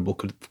and the vulnerable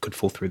could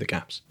fall through the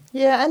gaps.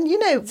 Yeah,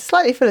 and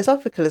slightly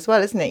philosophical as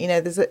well, isn't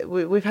it?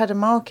 We've had a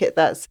market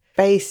that's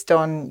based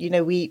on,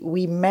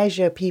 we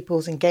measure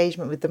people's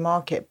engagement with the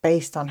market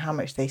based on how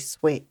much they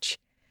switch.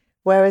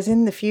 Whereas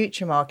in the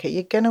future market,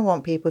 you're going to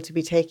want people to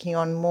be taking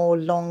on more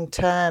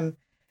long-term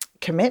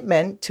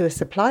commitment to a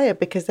supplier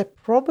because they're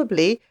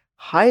probably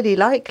highly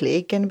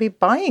likely going to be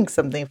buying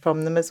something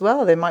from them as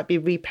well. They might be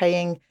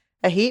repaying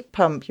a heat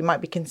pump. You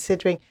might be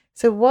considering.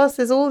 So whilst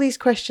there's all these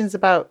questions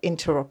about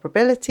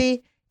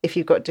interoperability, if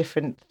you've got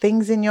different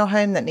things in your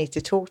home that need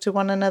to talk to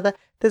one another,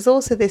 there's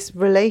also this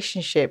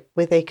relationship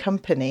with a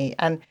company.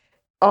 And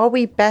are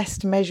we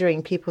best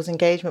measuring people's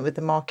engagement with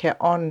the market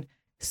on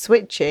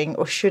switching,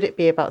 or should it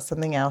be about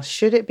something else?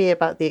 Should it be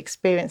about the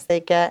experience they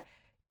get?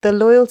 The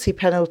loyalty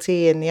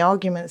penalty and the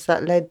arguments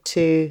that led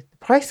to the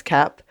price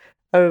cap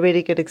are a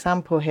really good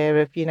example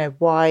here of,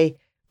 why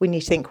we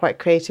need to think quite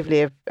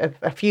creatively of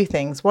a few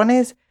things. One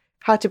is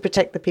how to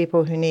protect the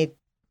people who need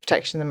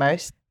protection the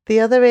most. The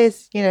other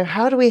is,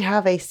 how do we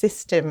have a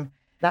system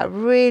that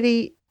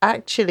really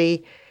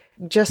actually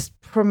just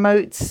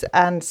promotes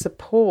and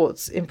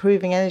supports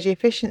improving energy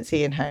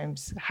efficiency in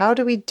homes. How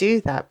do we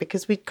do that?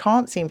 Because we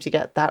can't seem to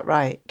get that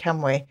right,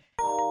 can we?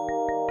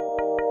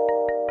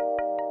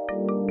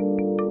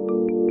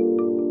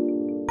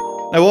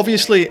 Now,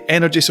 obviously,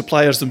 energy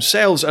suppliers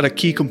themselves are a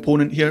key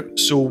component here,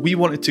 so we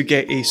wanted to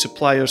get a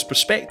supplier's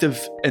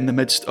perspective in the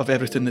midst of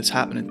everything that's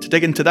happening. To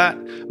dig into that,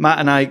 Matt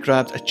and I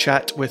grabbed a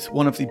chat with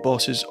one of the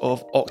bosses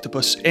of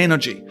Octopus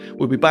Energy.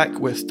 We'll be back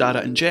with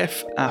Dara and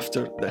Jeff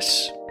after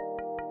this.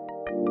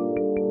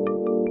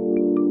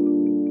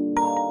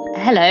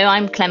 Hello,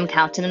 I'm Clem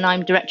Cowton and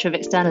I'm Director of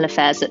External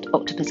Affairs at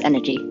Octopus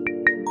Energy.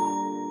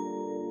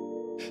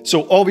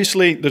 So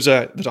obviously there's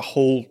a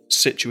whole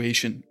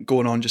situation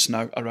going on just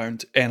now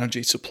around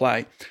energy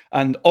supply,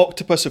 and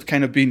Octopus have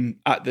kind of been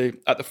at the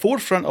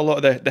forefront of a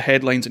lot of the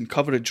headlines and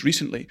coverage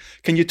recently.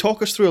 Can you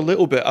talk us through a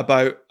little bit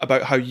about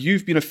how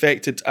you've been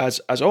affected as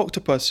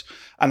Octopus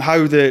and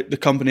how the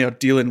company are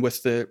dealing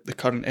with the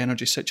current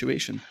energy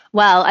situation?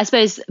 Well, I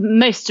suppose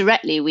most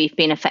directly we've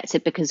been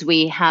affected because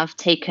we have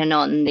taken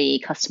on the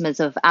customers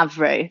of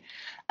Avro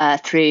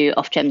through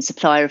Ofgem's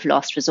supplier of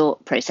last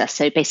resort process.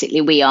 So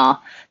basically we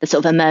are the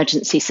sort of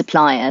emergency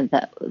supplier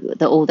that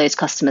all those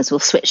customers will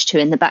switch to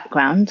in the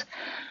background.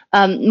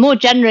 More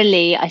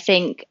generally, I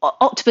think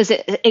Octopus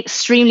is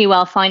extremely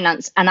well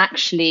financed, and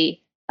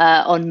actually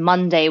on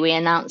Monday we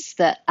announced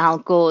that Al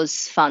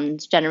Gore's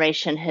fund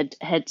Generation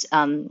had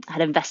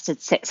invested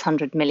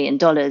 $600 million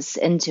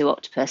into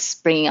Octopus,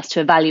 bringing us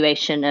to a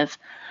valuation of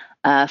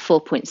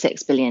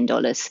 $4.6 billion.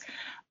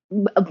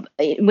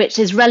 Which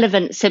is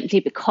relevant simply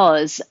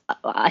because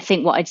I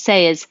think what I'd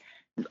say is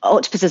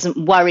Octopus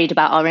isn't worried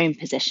about our own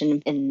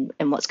position in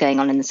what's going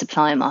on in the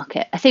supplier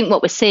market. I think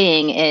what we're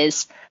seeing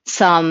is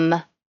some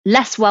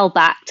less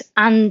well-backed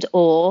and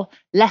or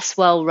less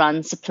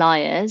well-run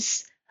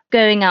suppliers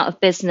going out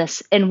of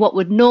business in what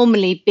would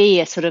normally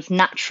be a sort of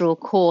natural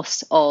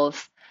course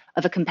of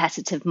a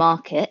competitive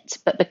market.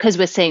 But because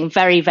we're seeing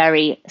very,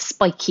 very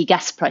spiky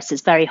gas prices,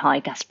 very high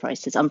gas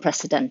prices,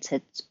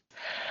 unprecedented,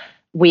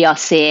 we are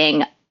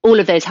seeing all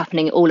of those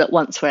happening all at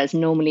once, whereas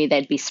normally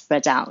they'd be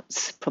spread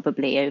out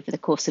probably over the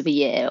course of a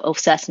year, or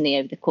certainly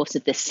over the course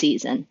of this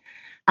season.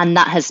 And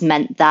that has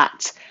meant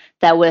that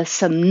there were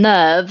some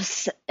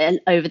nerves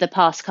over the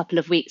past couple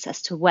of weeks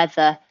as to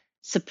whether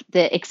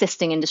the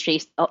existing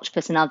industry,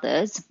 Octopus and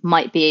others,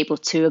 might be able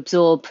to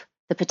absorb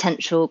the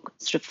potential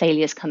sort of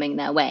failures coming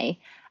their way.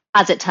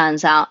 As it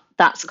turns out,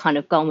 that's kind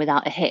of gone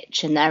without a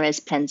hitch, and there's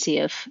plenty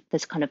of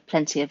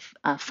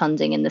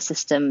funding in the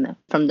system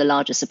from the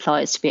larger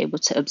suppliers to be able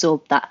to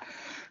absorb that.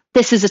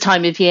 This is a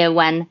time of year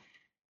when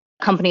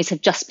companies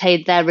have just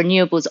paid their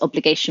renewables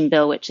obligation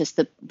bill, which is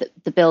the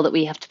bill that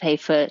we have to pay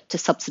to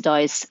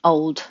subsidise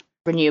old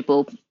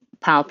renewable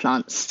power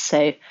plants.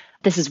 So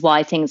this is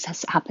why things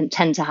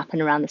tend to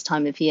happen around this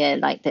time of year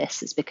like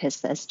this, is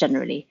because there's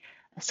generally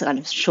a kind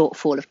of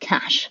shortfall of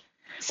cash.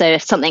 So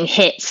if something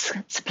hits,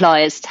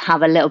 suppliers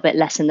have a little bit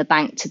less in the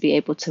bank to be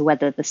able to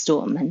weather the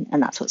storm,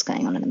 and that's what's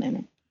going on at the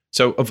moment.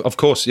 So, of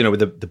course, with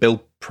the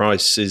bill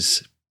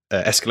prices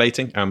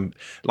escalating,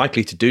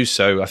 likely to do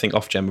so. I think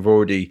Ofgem have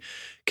already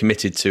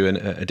committed to an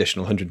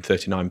additional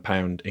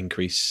 £139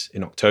 increase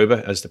in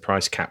October as the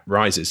price cap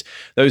rises.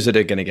 Those that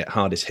are going to get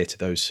hardest hit are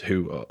those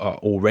who are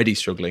already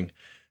struggling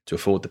to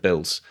afford the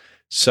bills.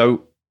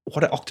 So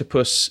what are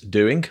Octopus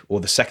doing, or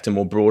the sector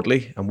more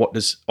broadly, and what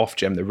does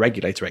Ofgem, the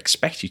regulator,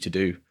 expect you to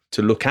do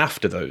to look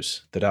after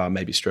those that are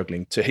maybe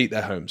struggling to heat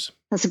their homes?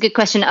 That's a good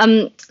question.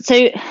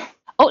 So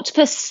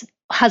Octopus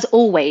has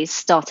always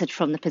started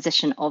from the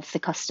position of the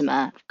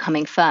customer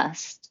coming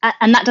first.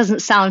 And that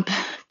doesn't sound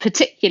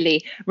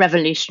particularly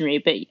revolutionary,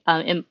 but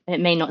it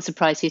may not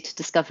surprise you to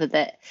discover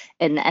that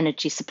in the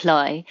energy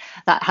supply,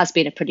 that has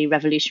been a pretty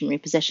revolutionary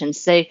position.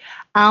 So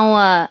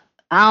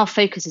our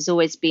focus has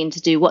always been to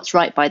do what's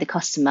right by the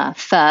customer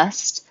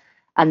first,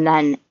 and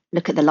then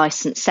look at the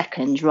license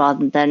second,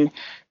 rather than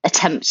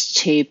attempt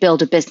to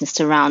build a business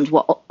around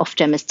what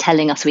Ofgem is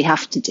telling us we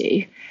have to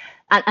do.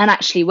 And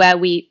actually,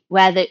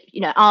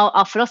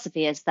 our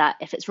philosophy is that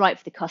if it's right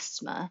for the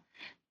customer,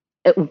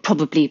 it will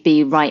probably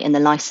be right in the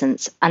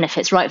license. And if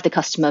it's right for the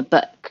customer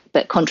but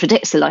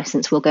contradicts the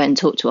license, we'll go and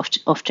talk to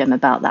Ofgem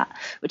about that,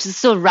 which is a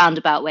sort of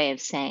roundabout way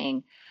of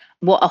saying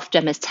what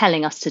Ofgem is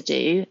telling us to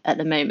do at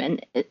the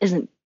moment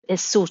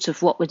is sort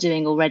of what we're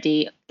doing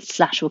already,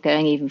 / we're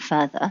going even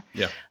further.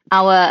 Yeah.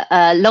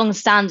 Our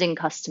long-standing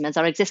customers,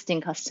 our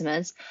existing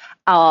customers,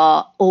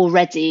 are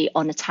already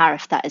on a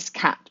tariff that is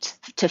capped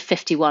to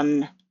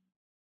 £51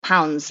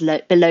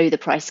 below the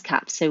price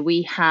cap. So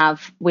we are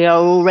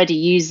already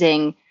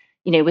using,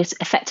 we're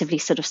effectively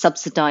sort of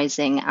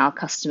subsidising our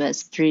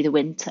customers through the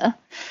winter.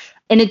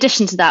 In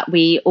addition to that,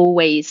 we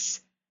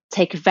always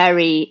take a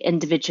very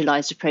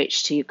individualized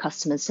approach to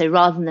customers. So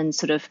rather than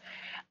sort of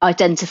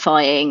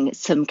identifying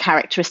some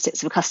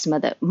characteristics of a customer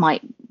that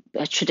might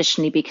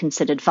traditionally be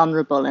considered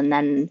vulnerable and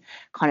then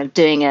kind of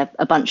doing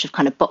a bunch of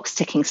kind of box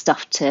ticking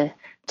stuff to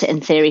in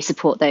theory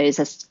support those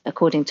as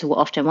according to what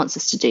Ofgem wants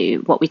us to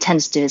do, what we tend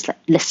to do is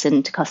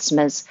listen to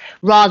customers,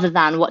 rather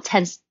than what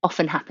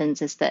often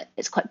happens is that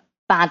it's quite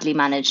badly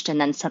managed, and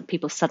then some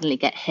people suddenly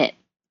get hit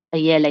a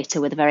year later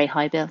with a very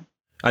high bill.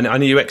 And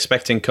are you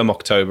expecting come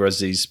October, as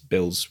these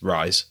bills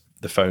rise,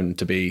 the phone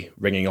to be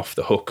ringing off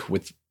the hook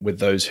with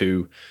those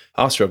who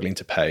are struggling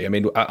to pay? I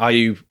mean, are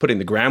you putting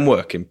the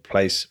groundwork in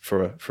place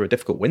for a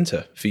difficult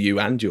winter for you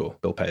and your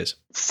bill payers?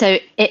 So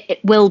it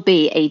will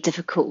be a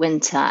difficult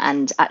winter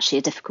and actually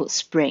a difficult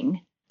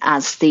spring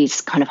as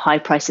these kind of high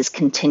prices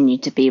continue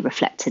to be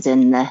reflected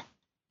in the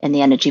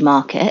energy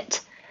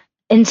market.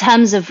 In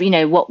terms of,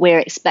 what we're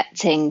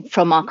expecting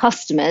from our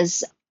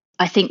customers,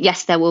 I think,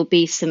 yes, there will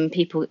be some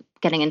people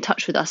getting in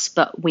touch with us,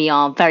 but we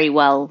are very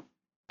well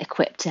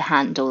equipped to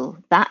handle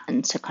that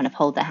and to kind of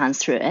hold their hands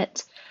through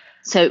it.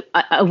 So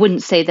I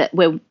wouldn't say that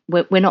we're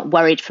not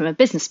worried from a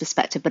business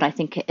perspective, but I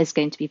think it is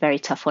going to be very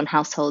tough on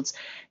households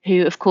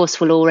who, of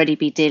course, will already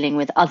be dealing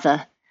with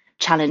other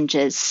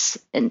challenges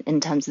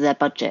in terms of their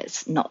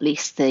budgets, not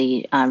least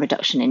the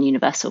reduction in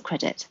universal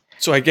credit.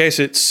 So I guess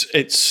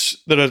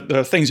there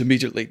are things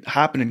immediately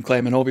happening,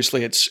 Clem, and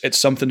obviously it's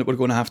something that we're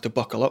going to have to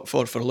buckle up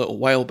for a little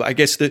while. But I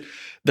guess the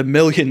 $1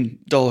 million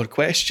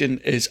question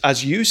is,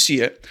 as you see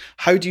it,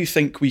 how do you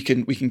think we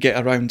can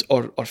get around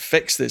or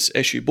fix this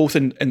issue, both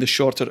in the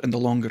shorter and the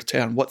longer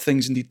term? What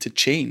things need to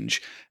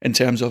change in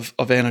terms of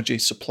energy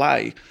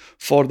supply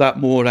for that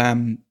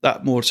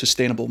more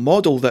sustainable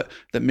model that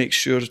makes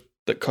sure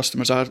that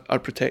customers are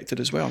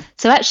protected as well?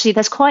 So actually,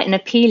 there's quite an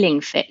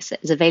appealing fix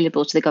that is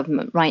available to the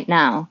government right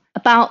now.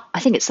 I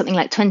think it's something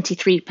like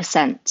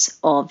 23%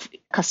 of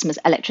customers'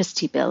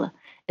 electricity bill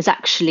is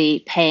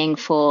actually paying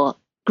for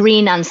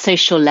green and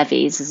social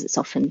levies, as it's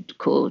often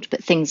called,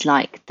 but things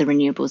like the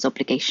renewables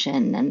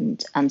obligation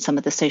and some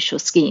of the social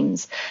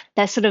schemes.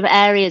 They're sort of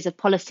areas of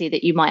policy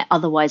that you might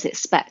otherwise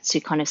expect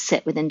to kind of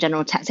sit within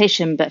general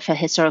taxation, but for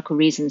historical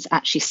reasons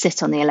actually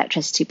sit on the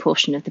electricity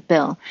portion of the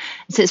bill.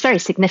 So it's very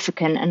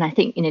significant. And I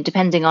think,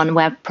 depending on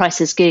where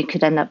prices go,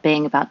 could end up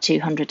being about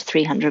 £200 to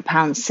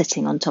 £300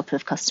 sitting on top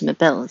of customer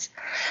bills.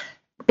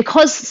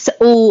 Because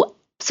all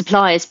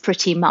suppliers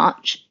pretty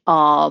much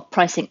are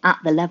pricing at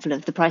the level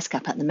of the price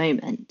cap at the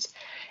moment.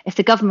 If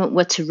the government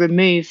were to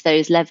remove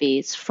those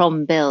levies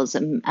from bills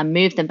and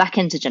move them back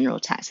into general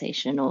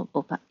taxation, or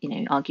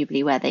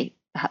arguably where they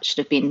perhaps should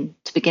have been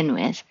to begin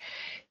with,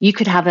 you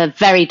could have a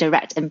very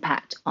direct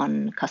impact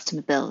on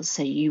customer bills.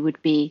 So you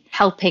would be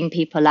helping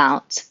people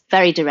out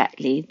very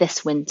directly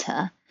this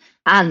winter,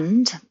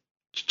 and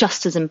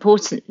just as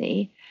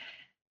importantly,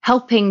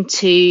 helping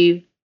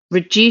to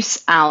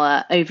reduce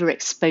our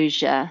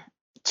overexposure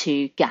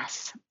to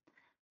gas.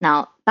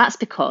 Now, that's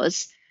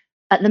because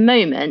at the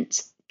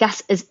moment,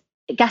 gas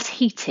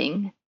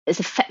heating is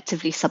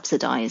effectively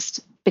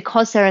subsidised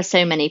because there are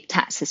so many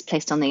taxes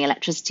placed on the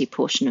electricity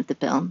portion of the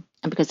bill,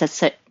 and because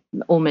there's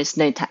almost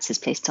no taxes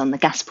placed on the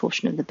gas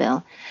portion of the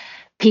bill.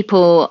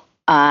 People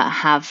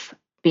have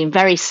been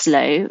very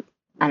slow,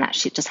 and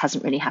actually it just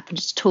hasn't really happened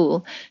at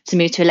all, to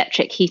move to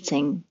electric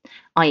heating,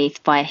 i.e.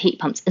 via heat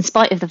pumps, in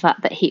spite of the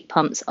fact that heat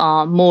pumps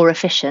are more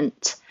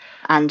efficient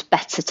and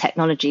better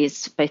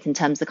technologies, both in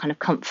terms of the kind of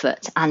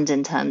comfort and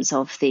in terms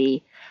of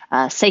the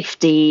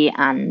safety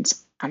and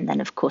then,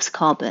 of course,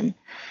 carbon.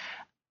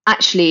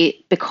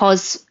 Actually,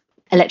 because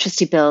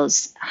electricity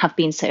bills have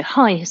been so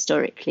high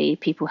historically,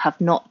 people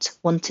have not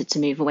wanted to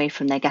move away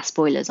from their gas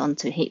boilers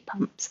onto heat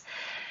pumps.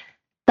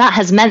 That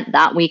has meant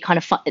that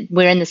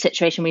we're in the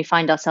situation we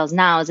find ourselves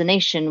now as a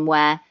nation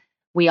where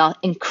we are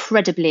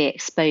incredibly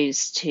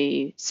exposed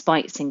to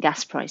spikes in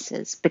gas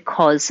prices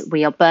because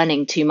we are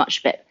burning too much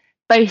of it,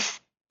 both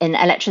in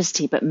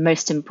electricity, but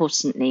most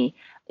importantly,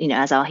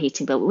 as our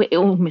heating bill, we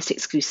almost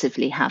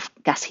exclusively have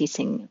gas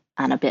heating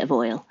and a bit of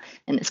oil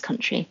in this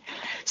country.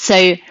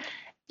 So,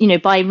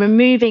 by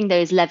removing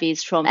those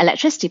levies from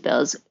electricity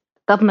bills,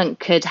 government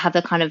could have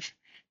a kind of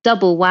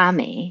double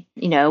whammy,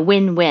 a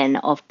win-win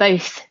of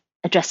both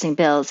addressing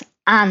bills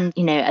and,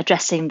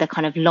 addressing the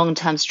kind of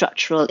long-term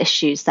structural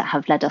issues that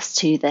have led us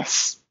to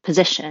this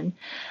position.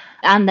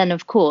 And then,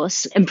 of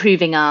course,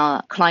 improving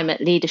our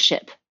climate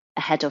leadership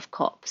ahead of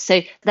COP.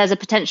 So there's a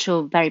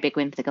potential very big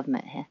win for the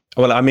government here.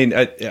 Well, I mean,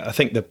 I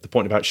think the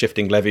point about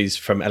shifting levies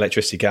from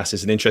electricity gas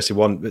is an interesting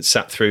one that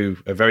sat through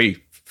a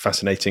very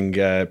fascinating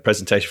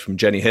presentation from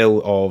Jenny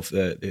Hill of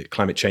the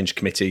Climate Change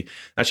Committee.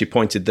 Actually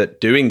pointed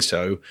that doing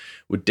so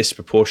would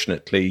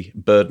disproportionately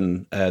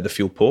burden the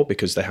fuel poor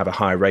because they have a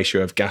higher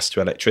ratio of gas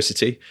to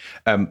electricity.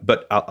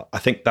 But I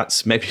think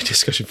that's maybe a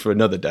discussion for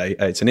another day.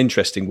 It's an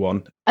interesting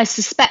one. I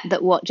suspect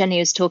that what Jenny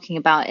was talking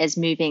about is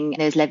moving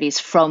those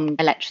levies from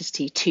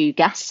electricity to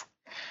gas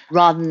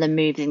rather than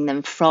moving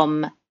them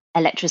from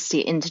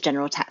electricity into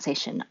general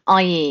taxation,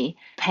 i.e.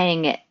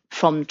 paying it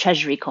from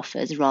Treasury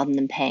coffers rather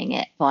than paying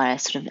it via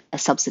sort of a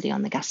subsidy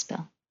on the gas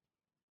bill.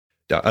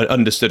 I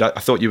understood. I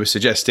thought you were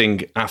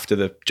suggesting after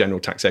the general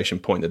taxation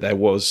point that there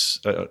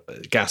was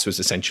gas was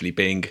essentially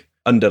being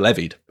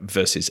under-levied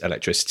versus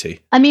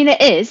electricity. I mean,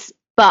 it is,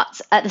 but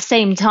at the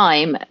same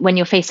time, when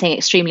you're facing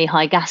extremely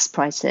high gas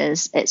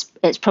prices,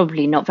 it's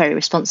probably not very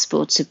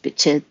responsible to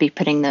be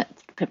putting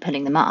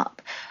them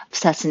up.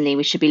 Certainly,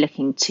 we should be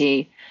looking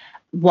to,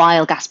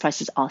 while gas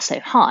prices are so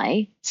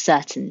high,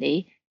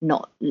 certainly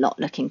not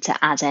looking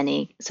to add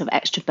any sort of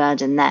extra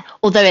burden there.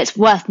 Although it's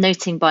worth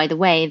noting, by the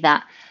way,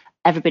 that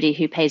everybody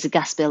who pays a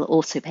gas bill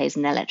also pays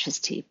an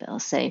electricity bill.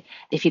 So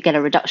if you get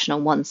a reduction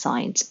on one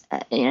side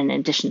in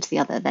addition to the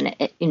other, then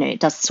it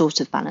does sort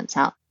of balance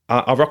out.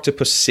 Are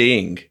Octopus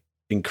seeing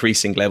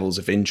increasing levels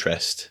of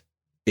interest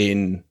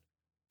in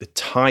the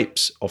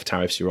types of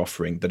tariffs you're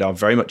offering that are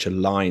very much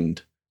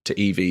aligned to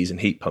EVs and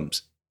heat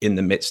pumps in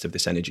the midst of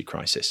this energy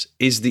crisis?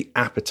 Is the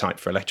appetite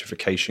for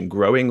electrification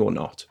growing or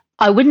not?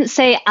 I wouldn't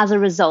say as a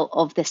result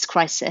of this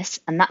crisis,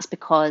 and that's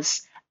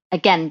because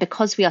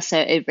we are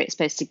so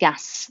overexposed to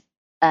gas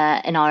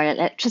in our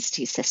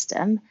electricity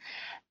system,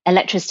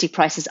 electricity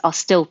prices are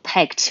still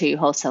pegged to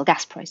wholesale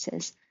gas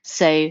prices.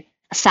 So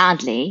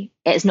sadly,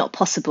 it is not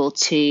possible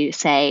to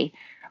say,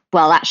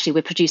 well, actually,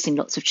 we're producing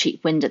lots of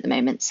cheap wind at the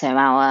moment, so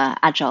our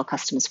agile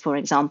customers, for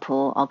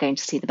example, are going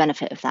to see the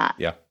benefit of that.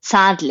 Yeah.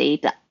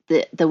 Sadly,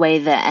 the way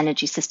the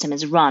energy system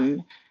is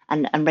run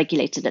and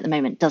regulated at the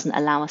moment doesn't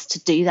allow us to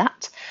do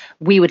that.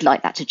 We would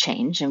like that to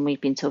change, and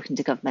we've been talking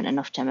to government and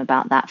Ofgem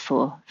about that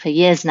for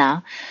years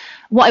now.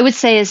 What I would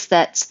say is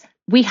that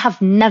we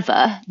have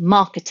never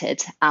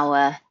marketed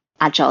our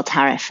agile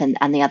tariff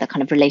and the other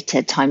kind of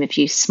related time of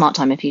use, smart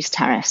time of use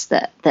tariffs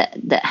that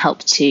help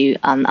to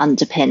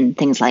underpin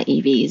things like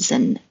EVs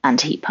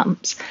and heat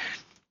pumps.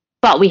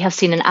 But we have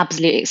seen an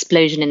absolute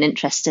explosion in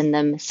interest in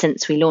them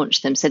since we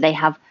launched them. So they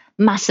have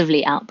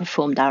massively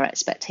outperformed our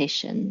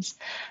expectations.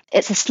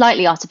 It's a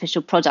slightly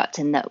artificial product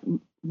in that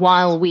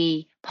while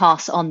we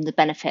pass on the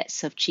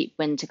benefits of cheap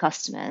wind to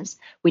customers,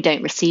 we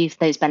don't receive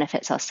those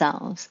benefits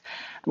ourselves.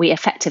 We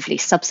effectively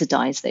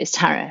subsidize those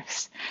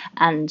tariffs.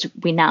 And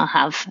we now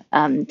have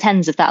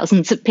tens of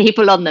thousands of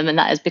people on them, and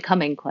that is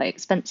becoming quite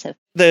expensive.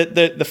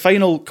 The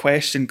final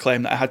question,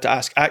 Clem, that I had to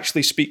ask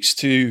actually speaks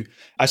to,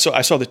 I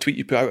saw the tweet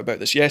you put out about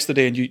this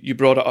yesterday, and you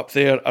brought it up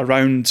there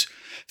around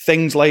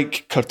things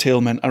like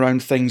curtailment,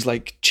 around things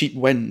like cheap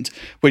wind,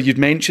 where you'd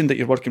mentioned that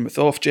you're working with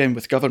Ofgem,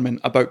 with government,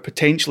 about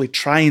potentially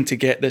trying to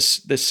get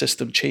this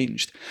system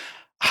changed.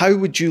 How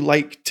would you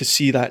like to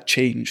see that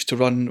change to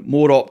run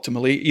more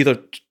optimally,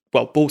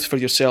 both for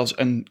yourselves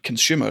and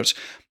consumers?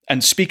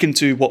 And speaking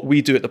to what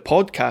we do at the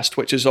podcast,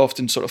 which is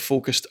often sort of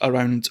focused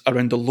around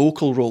the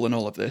local role in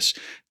all of this,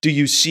 do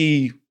you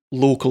see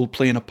local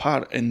playing a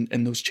part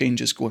in those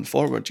changes going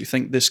forward? Do you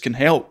think this can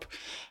help?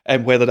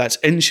 Whether that's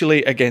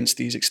insulate against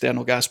these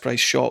external gas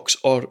price shocks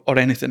or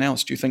anything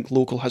else, do you think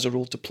local has a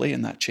role to play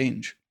in that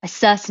change? I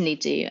certainly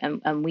do,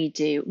 and we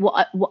do.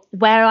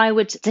 Where I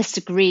would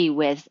disagree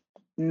with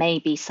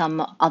maybe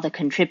some other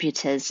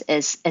contributors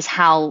is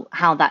how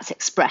that's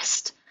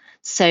expressed.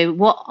 So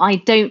what I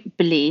don't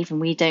believe, and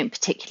we don't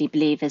particularly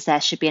believe, is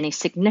there should be any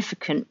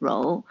significant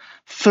role,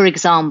 for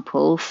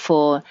example,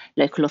 for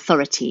local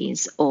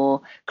authorities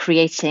or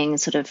creating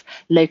sort of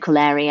local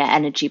area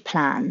energy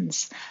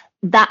plans.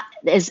 That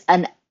is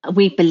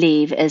we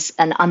believe is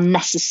an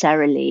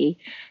unnecessarily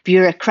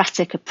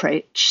bureaucratic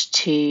approach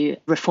to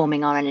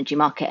reforming our energy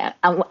market,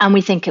 and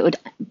we think it would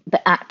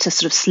act to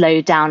sort of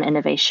slow down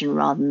innovation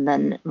rather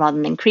than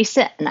increase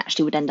it, and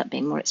actually would end up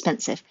being more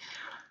expensive.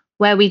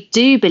 Where we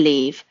do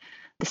believe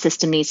the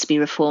system needs to be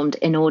reformed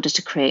in order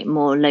to create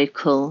more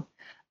local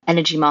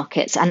energy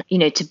markets, and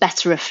to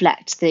better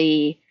reflect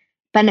the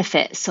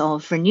benefits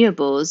of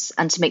renewables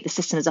and to make the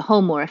system as a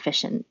whole more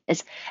efficient,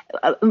 is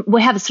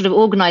we have a sort of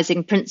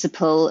organizing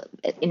principle.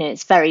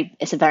 It's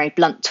a very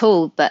blunt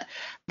tool, but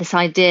this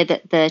idea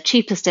that the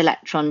cheapest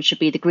electron should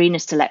be the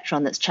greenest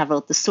electron that's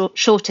traveled the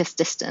shortest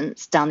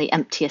distance down the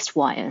emptiest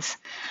wires,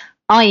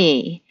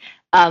 i.e.,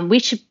 we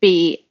should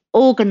be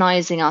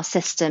organizing our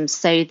system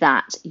so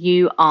that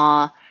you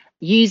are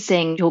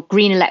using your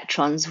green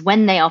electrons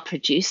when they are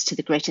produced to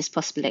the greatest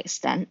possible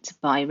extent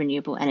by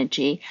renewable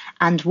energy,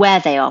 and where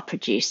they are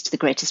produced to the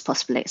greatest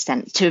possible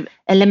extent, to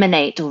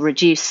eliminate or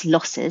reduce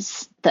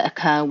losses that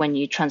occur when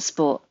you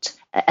transport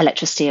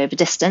electricity over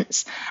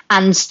distance,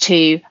 and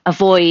to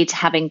avoid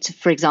having to,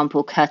 for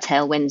example,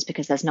 curtail winds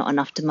because there's not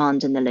enough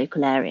demand in the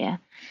local area.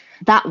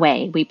 That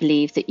way, we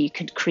believe that you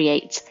could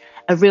create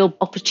a real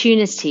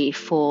opportunity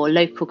for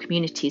local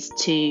communities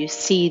to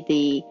see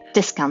the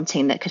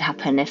discounting that could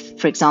happen if,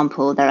 for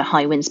example, there are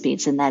high wind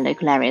speeds in their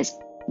local areas,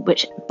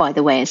 which, by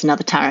the way, is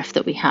another tariff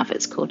that we have.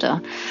 It's called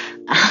our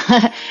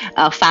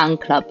fan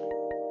club.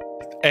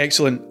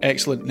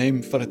 Excellent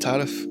name for a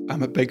tariff.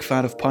 I'm a big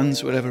fan of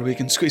puns wherever we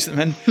can squeeze them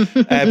in.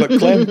 But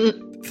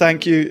Clem,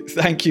 thank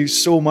you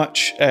so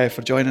much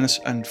for joining us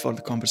and for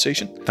the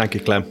conversation. Thank you,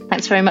 Clem.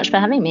 Thanks very much for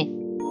having me.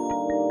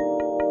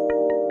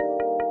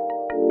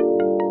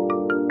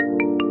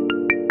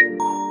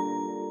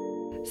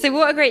 So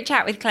what a great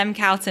chat with Clem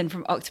Calton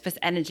from Octopus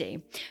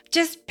Energy.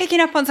 Just picking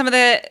up on some of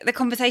the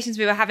conversations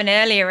we were having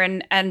earlier,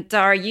 and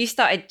Dara, you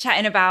started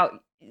chatting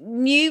about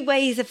new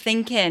ways of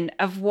thinking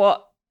of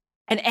what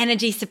an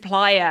energy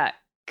supplier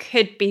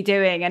could be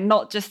doing, and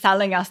not just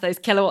selling us those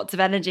kilowatts of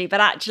energy, but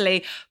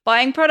actually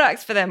buying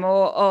products for them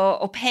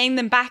or paying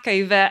them back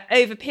over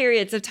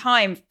periods of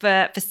time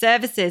for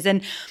services.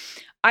 And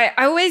I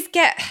always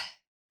get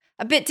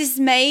a bit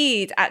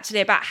dismayed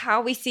actually about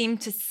how we seem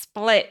to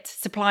split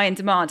supply and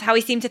demand, how we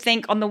seem to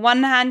think on the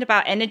one hand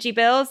about energy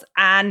bills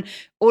and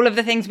all of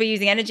the things we're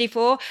using energy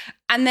for.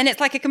 And then it's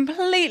like a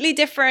completely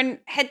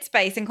different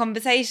headspace and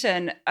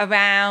conversation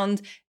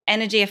around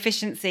energy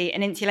efficiency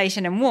and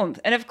insulation and warmth.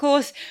 And of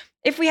course,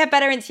 if we had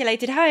better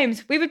insulated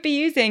homes, we would be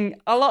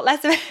using a lot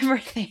less of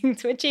everything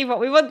to achieve what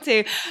we want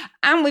to,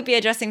 and we'd be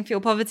addressing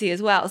fuel poverty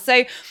as well.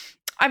 So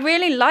I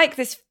really like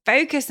this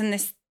focus and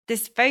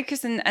this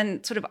focus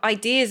and sort of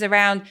ideas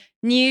around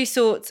new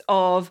sorts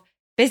of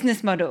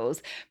business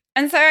models.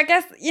 And so I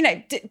guess,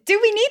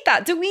 do we need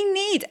that? Do we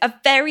need a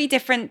very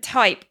different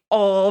type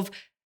of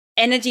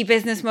energy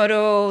business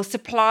model,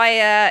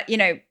 supplier,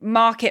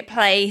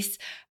 marketplace?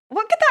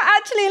 What could that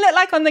actually look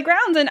like on the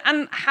ground?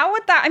 And how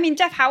would that,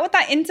 Jeff, how would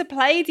that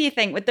interplay, do you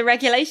think, with the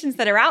regulations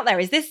that are out there?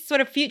 Is this sort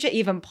of future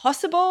even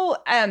possible?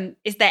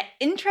 Is there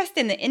interest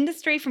in the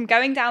industry from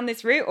going down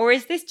this route? Or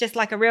is this just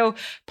like a real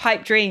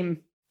pipe dream?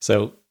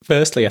 So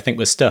firstly, I think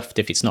we're stuffed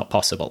if it's not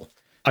possible.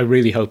 I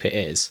really hope it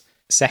is.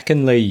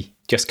 Secondly,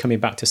 just coming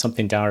back to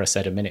something Dara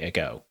said a minute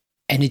ago,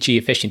 energy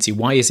efficiency,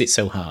 why is it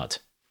so hard?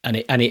 And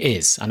it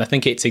is. And I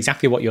think it's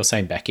exactly what you're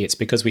saying, Becky. It's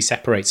because we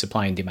separate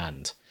supply and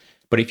demand.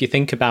 But if you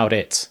think about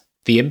it,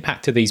 the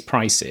impact of these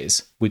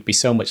prices would be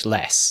so much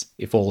less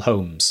if all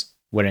homes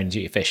were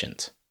energy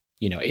efficient.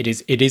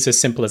 It is as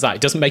simple as that.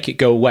 It doesn't make it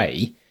go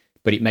away,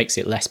 but it makes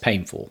it less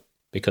painful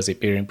because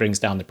it brings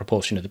down the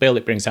proportion of the bill.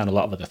 It brings down a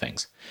lot of other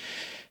things.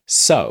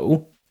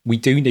 So we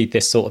do need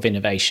this sort of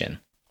innovation.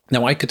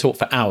 Now, I could talk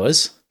for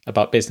hours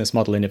about business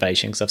model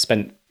innovation because I've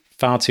spent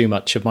far too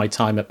much of my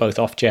time at both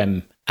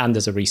Ofgem and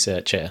as a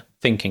researcher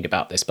thinking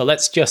about this. But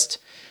let's just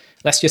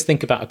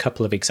think about a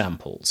couple of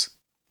examples.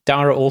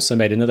 Dara also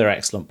made another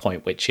excellent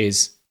point, which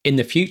is in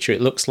the future,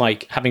 it looks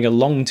like having a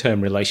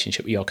long-term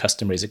relationship with your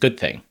customer is a good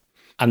thing.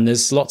 And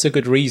there's lots of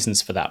good reasons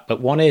for that.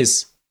 But one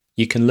is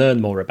you can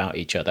learn more about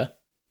each other.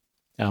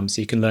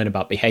 So you can learn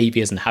about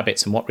behaviors and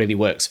habits and what really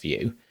works for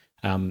you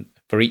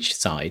for each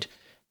side.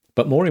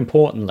 But more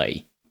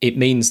importantly, it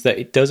means that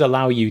it does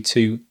allow you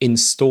to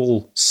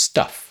install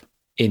stuff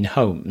in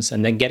homes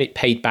and then get it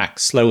paid back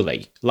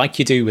slowly, like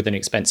you do with an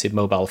expensive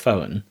mobile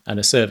phone and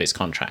a service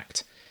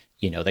contract.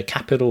 The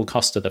capital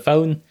cost of the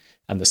phone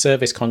and the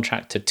service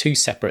contract are two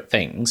separate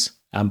things,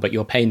 but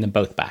you're paying them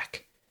both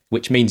back,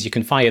 which means you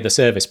can fire the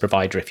service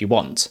provider if you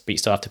want, but you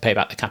still have to pay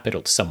back the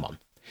capital to someone.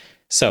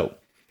 So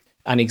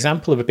an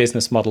example of a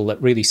business model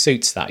that really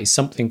suits that is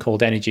something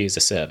called energy as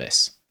a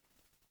service,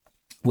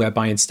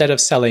 whereby instead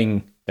of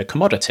selling the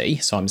commodity,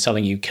 so I'm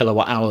selling you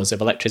kilowatt hours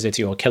of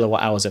electricity or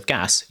kilowatt hours of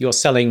gas, you're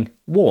selling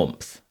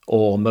warmth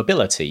or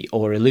mobility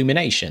or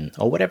illumination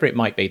or whatever it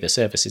might be, the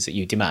services that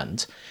you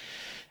demand.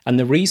 And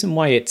the reason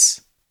why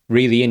it's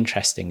really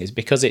interesting is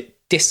because it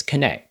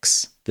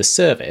disconnects the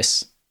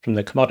service from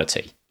the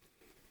commodity.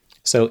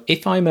 So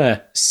if I'm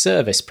a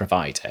service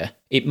provider,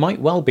 it might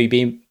well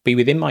be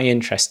within my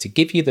interest to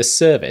give you the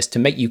service to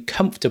make you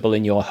comfortable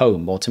in your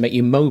home or to make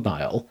you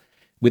mobile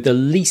with the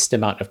least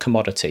amount of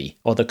commodity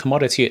or the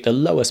commodity at the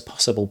lowest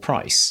possible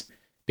price,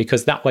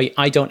 because that way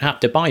I don't have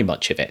to buy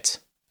much of it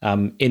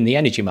in the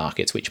energy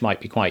markets, which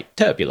might be quite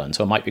turbulent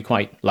or might be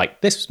quite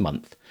like this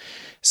month.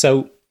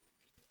 So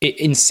it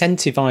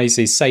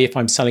incentivizes, say, if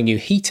I'm selling you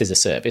heat as a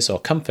service or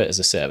comfort as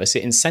a service,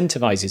 it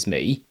incentivizes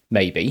me,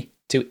 maybe,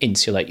 to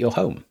insulate your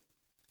home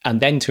and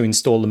then to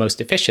install the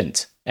most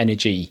efficient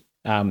energy,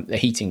 the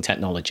heating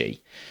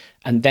technology,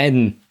 and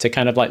then to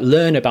kind of like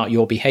learn about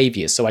your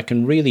behaviors so I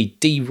can really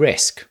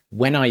de-risk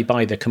when I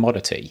buy the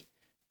commodity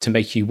to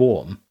make you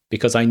warm,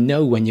 because I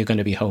know when you're going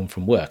to be home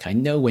from work. I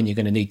know when you're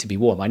going to need to be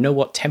warm. I know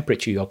what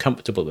temperature you're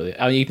comfortable with.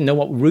 I even know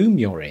what room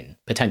you're in,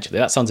 potentially.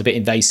 That sounds a bit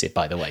invasive,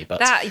 by the way. But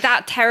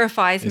that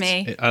terrifies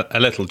me. A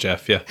little,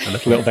 Jeff, yeah. A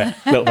little bit.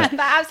 That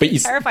absolutely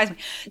terrifies me.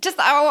 Just,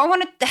 I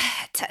want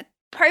to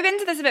probe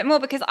into this a bit more,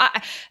 because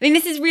I mean,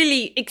 this is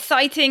really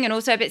exciting and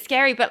also a bit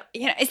scary, but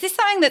is this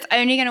something that's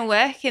only going to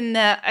work in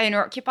the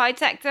owner-occupied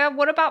sector?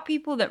 What about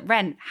people that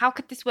rent? How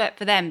could this work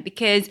for them?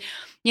 Because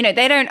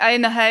they don't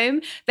own the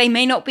home. They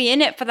may not be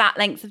in it for that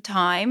length of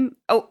time.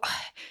 Oh,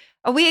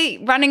 are we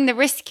running the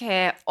risk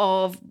here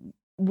of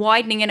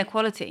widening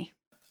inequality?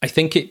 I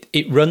think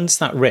it runs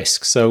that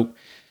risk. So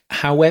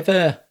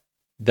however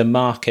the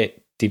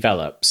market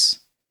develops,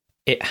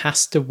 it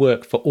has to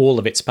work for all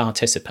of its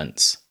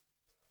participants.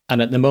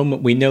 And at the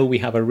moment, we know we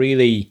have a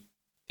really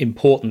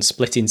important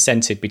split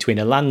incentive between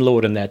a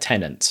landlord and their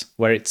tenant,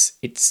 where it's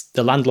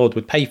the landlord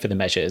would pay for the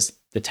measures,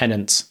 the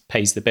tenant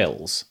pays the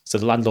bills. So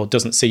the landlord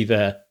doesn't see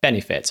the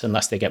benefit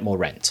unless they get more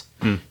rent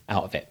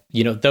out of it.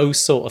 Those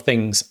sort of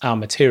things are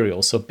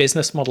material. So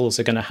business models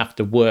are going to have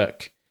to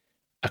work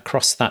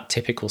across that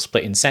typical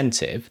split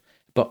incentive.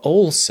 But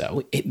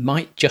also, it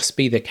might just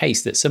be the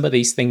case that some of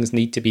these things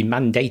need to be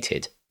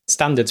mandated,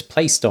 standards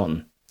placed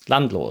on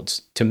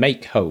landlords to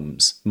make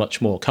homes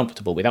much more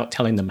comfortable without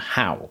telling them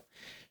how.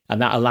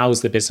 And that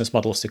allows the business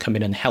models to come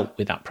in and help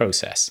with that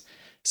process.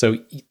 So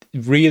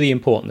really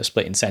important, the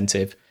split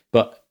incentive,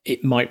 but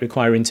it might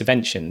require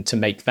intervention to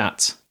make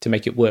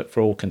it work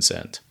for all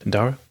concerned.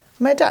 Dara?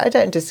 I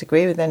don't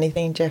disagree with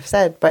anything Jeff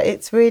said, but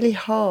it's really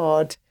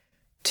hard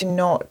to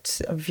not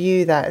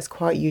view that as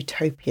quite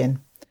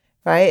utopian,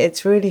 right?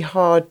 It's really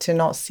hard to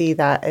not see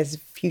that as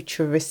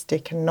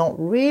futuristic and not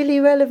really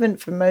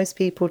relevant for most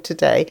people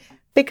today,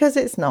 because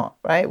it's not,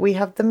 right? We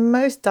have the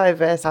most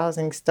diverse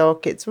housing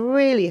stock. It's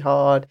really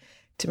hard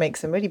to make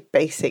some really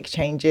basic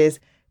changes.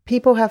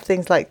 People have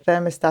things like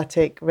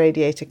thermostatic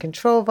radiator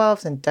control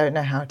valves and don't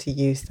know how to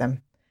use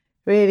them.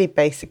 Really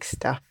basic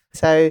stuff.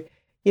 So,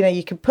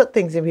 you can put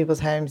things in people's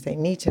homes, they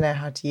need to know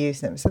how to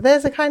use them. So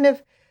there's a kind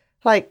of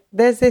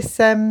there's this,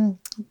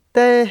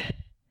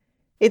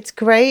 it's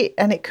great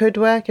and it could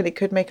work and it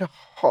could make a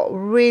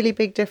really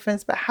big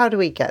difference, but how do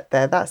we get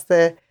there? That's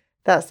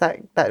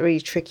that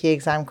really tricky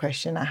exam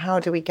question. How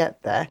do we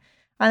get there?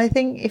 And I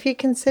think if you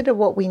consider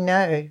what we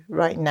know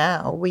right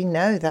now, we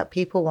know that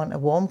people want a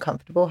warm,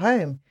 comfortable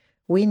home.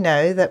 We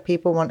know that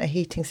people want a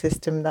heating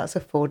system that's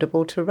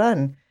affordable to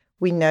run.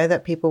 We know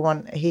that people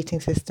want a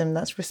heating system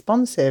that's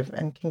responsive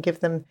and can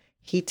give them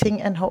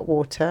heating and hot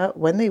water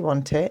when they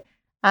want it.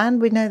 And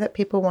we know that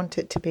people want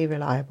it to be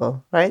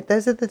reliable, right?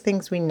 Those are the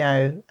things we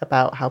know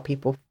about how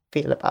people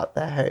feel about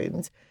their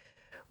homes.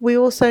 We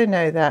also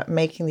know that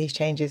making these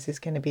changes is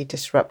going to be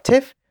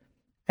disruptive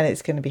and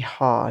it's going to be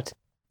hard.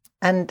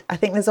 And I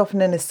think there's often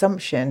an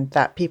assumption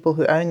that people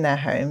who own their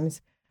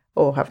homes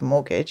or have a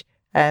mortgage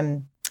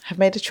have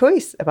made a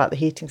choice about the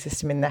heating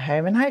system in their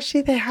home. And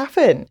actually they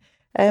haven't.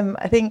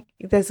 I think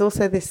there's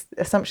also this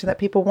assumption that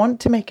people want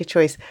to make a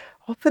choice.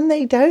 Often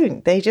they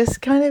don't. They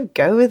just kind of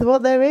go with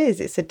what there is.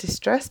 It's a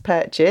distress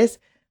purchase.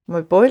 My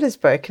boiler's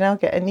broken, I'll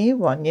get a new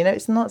one.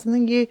 It's not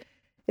something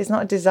it's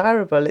not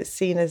desirable. It's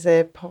seen as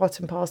a part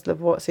and parcel of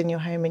what's in your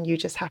home and you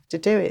just have to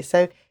do it.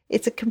 So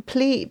it's a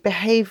complete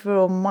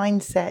behavioural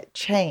mindset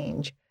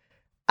change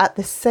at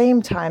the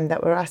same time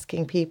that we're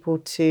asking people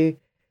to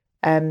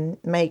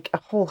make a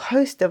whole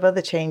host of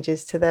other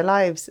changes to their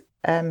lives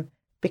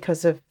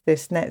because of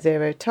this net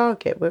zero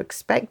target. We're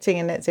expecting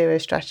a net zero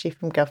strategy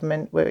from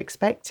government. We're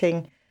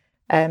expecting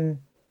a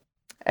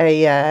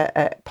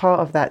part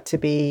of that to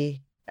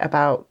be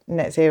about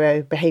net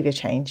zero behaviour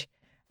change.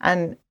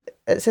 And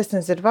at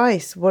Systems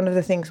Advice, one of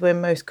the things we're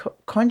most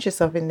conscious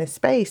of in this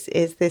space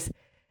is this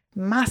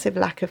massive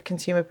lack of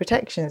consumer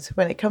protections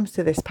when it comes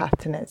to this path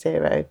to net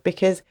zero.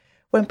 Because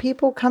when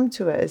people come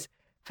to us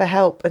for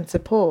help and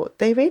support,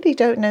 they really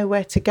don't know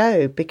where to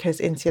go because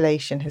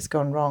insulation has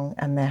gone wrong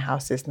and their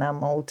house is now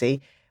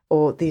mouldy,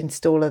 or the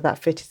installer that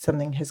fitted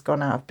something has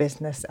gone out of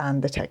business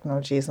and the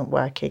technology isn't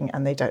working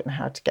and they don't know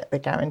how to get the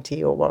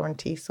guarantee or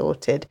warranty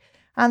sorted,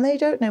 and they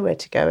don't know where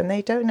to go and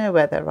they don't know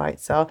where their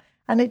rights are.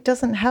 And it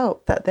doesn't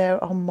help that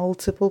there are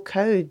multiple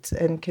codes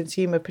and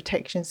consumer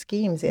protection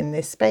schemes in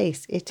this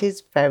space. It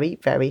is very,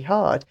 very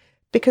hard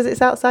because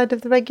it's outside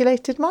of the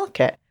regulated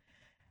market.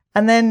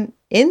 And then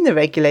in the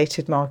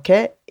regulated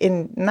market,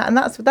 and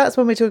that's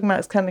when we're talking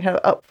about kind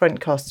of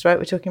upfront costs, right?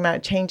 We're talking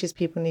about changes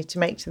people need to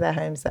make to their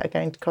homes that are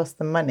going to cost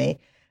them money.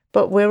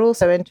 But we're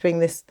also entering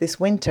this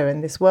winter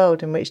and this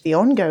world in which the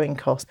ongoing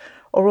costs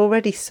are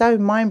already so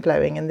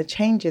mind-blowing and the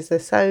changes are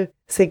so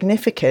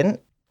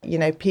significant.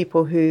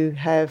 People who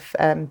have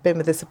been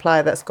with a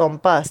supplier that's gone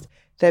bust,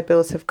 their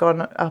bills have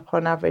gone up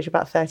on average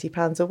about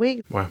 £30 a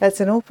week. Wow. That's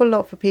an awful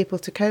lot for people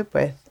to cope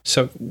with.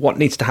 So what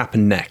needs to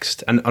happen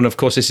next? And of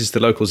course, this is the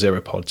Local Zero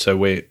Pod, so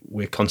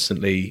we're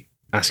constantly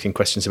asking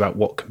questions about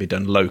what can be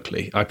done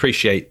locally. I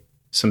appreciate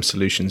some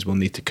solutions will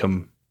need to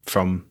come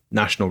from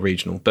national,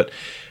 regional, but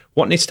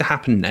what needs to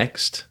happen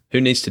next?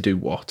 Who needs to do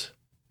what?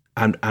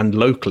 And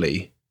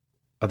locally,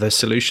 are there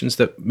solutions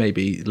that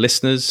maybe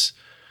listeners,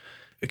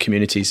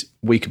 communities,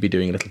 we could be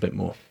doing a little bit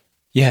more?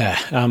 Yeah,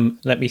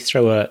 let me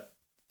throw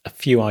a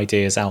few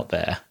ideas out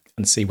there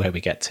and see where we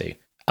get to.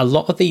 A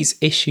lot of these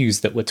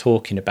issues that we're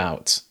talking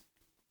about,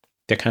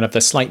 they're kind of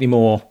the slightly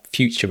more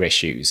future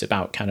issues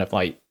about kind of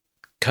like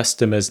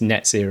customers'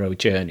 net zero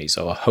journeys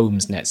or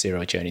homes' net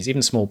zero journeys,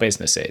 even small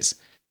businesses,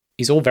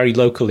 is all very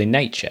local in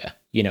nature.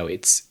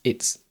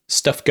 It's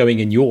stuff going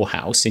in your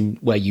house in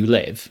where you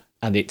live,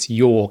 and it's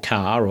your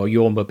car or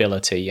your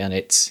mobility, and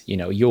it's,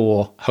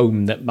 your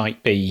home that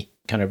might be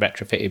kind of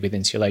retrofitted with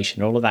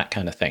insulation, all of that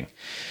kind of thing.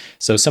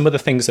 So some of the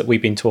things that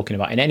we've been talking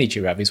about in Energy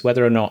Rev is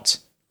whether or not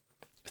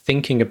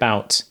thinking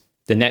about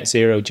the net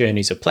zero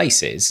journeys of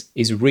places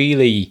is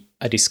really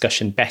a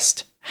discussion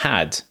best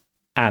had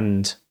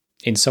and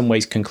in some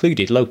ways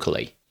concluded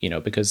locally,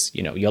 because,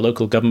 your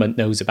local government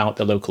knows about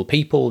the local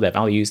people, their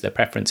values, their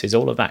preferences,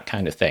 all of that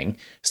kind of thing.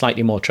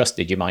 Slightly more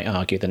trusted, you might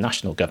argue, than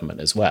national government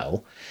as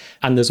well.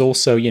 And there's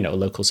also,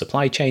 local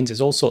supply chains,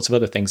 there's all sorts of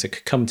other things that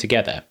could come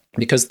together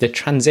because the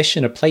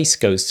transition a place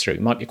goes through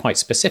might be quite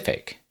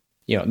specific.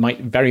 It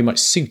might very much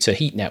suit a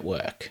heat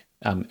network,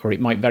 or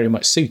it might very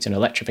much suit an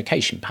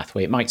electrification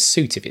pathway. It might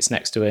suit, if it's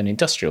next to an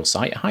industrial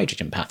site, a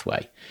hydrogen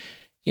pathway.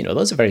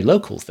 Those are very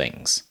local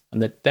things.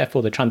 And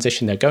therefore the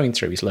transition they're going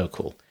through is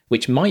local,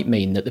 which might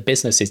mean that the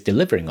businesses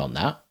delivering on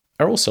that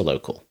are also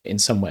local in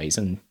some ways.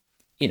 And,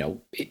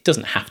 it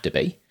doesn't have to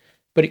be,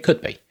 but it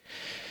could be.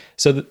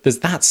 So there's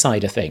that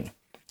side of thing.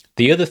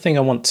 The other thing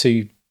I want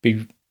to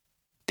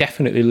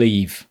definitely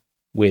leave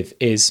with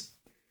is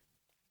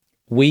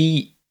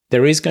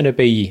there is going to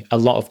be a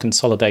lot of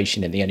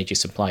consolidation in the energy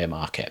supplier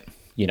market.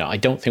 I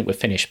don't think we're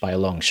finished by a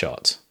long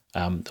shot.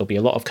 There'll be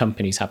a lot of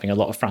companies having a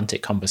lot of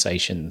frantic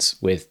conversations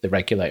with the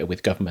regulator,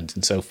 with government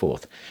and so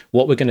forth.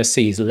 What we're going to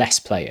see is less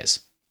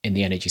players in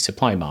the energy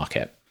supply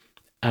market.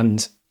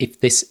 And if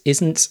this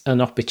isn't an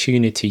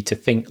opportunity to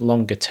think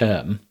longer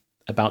term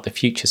about the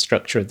future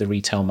structure of the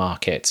retail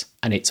market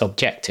and its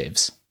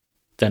objectives,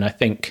 then I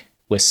think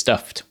we're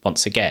stuffed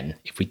once again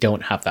if we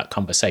don't have that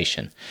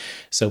conversation.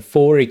 So,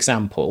 for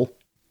example,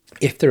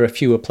 if there are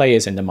fewer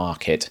players in the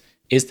market,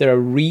 is there a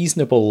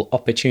reasonable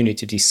opportunity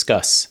to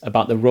discuss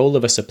about the role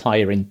of a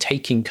supplier in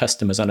taking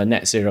customers on a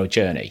net zero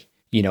journey?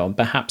 And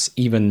perhaps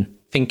even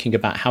thinking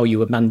about how you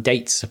would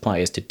mandate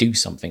suppliers to do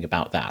something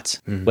about that.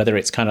 Whether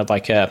it's kind of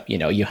like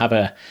you have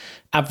a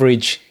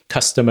average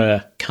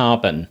customer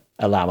carbon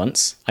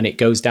allowance and it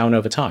goes down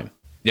over time.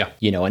 Yeah.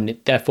 And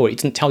therefore it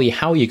doesn't tell you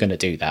how you're going to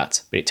do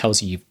that, but it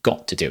tells you you've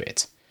got to do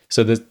it.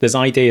 So there's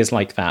ideas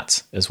like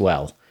that as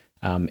well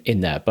in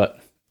there. But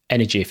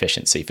energy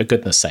efficiency, for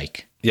goodness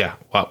sake. Yeah,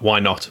 well, why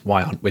not?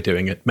 Why aren't we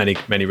doing it? Many,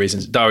 many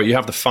reasons. Dara, you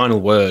have the final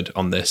word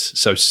on this.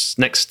 So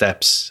next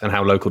steps and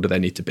how local do they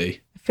need to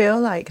be? I feel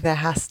like there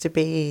has to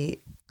be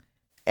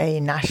a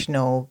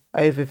national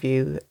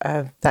overview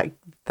of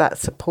that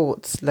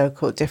supports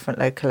different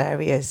local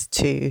areas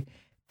to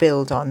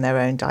build on their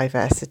own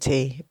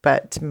diversity,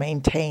 but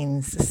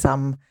maintains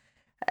some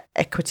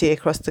equity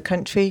across the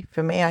country.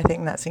 For me, I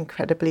think that's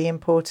incredibly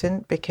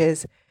important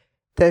because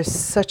there's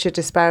such a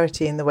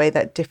disparity in the way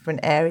that different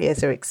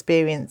areas are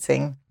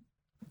experiencing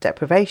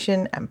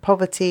deprivation and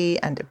poverty,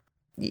 and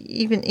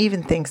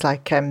even things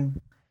like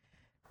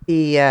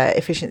the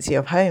efficiency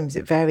of homes.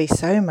 It varies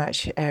so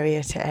much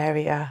area to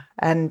area.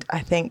 And I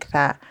think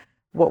that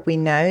what we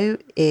know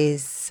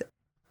is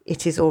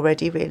it is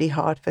already really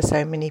hard for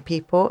so many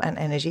people, and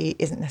energy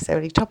isn't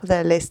necessarily top of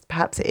their list.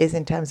 Perhaps it is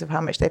in terms of how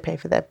much they pay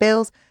for their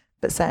bills,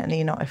 but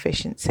certainly not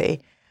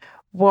efficiency.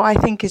 What I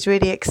think is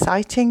really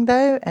exciting,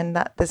 though, and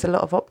that there's a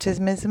lot of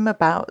optimism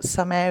about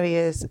some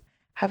areas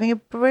having a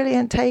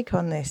brilliant take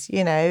on this.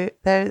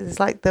 There's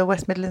like the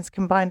West Midlands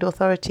Combined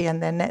Authority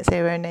and their Net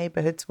Zero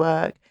Neighbourhoods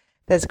work.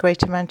 There's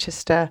Greater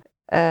Manchester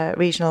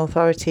Regional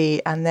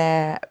Authority and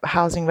their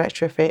housing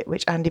retrofit,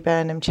 which Andy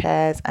Burnham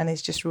chairs, and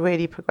is just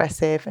really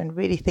progressive and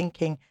really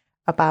thinking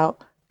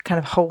about kind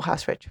of whole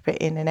house retrofit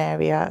in an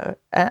area.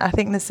 And I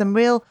think there's some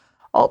real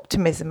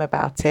optimism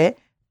about it.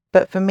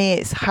 But for me,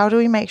 it's how do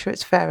we make sure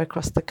it's fair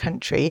across the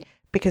country?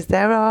 Because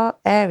there are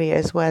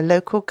areas where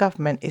local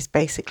government is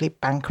basically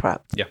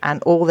bankrupt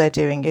and all they're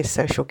doing is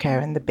social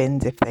care in the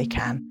bins if they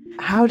can.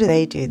 How do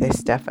they do this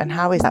stuff, and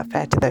how is that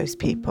fair to those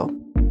people?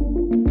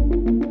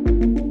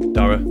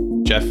 Dara,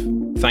 Jeff,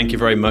 thank you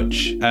very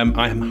much.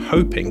 I am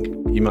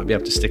hoping you might be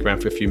able to stick around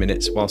for a few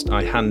minutes whilst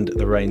I hand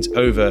the reins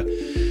over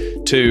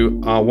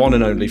to our one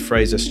and only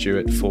Fraser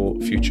Stewart for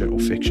Future or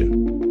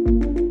Fiction.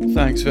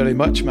 Thanks very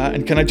much, Matt.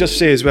 And can I just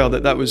say as well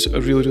that was a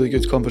really, really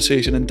good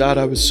conversation. And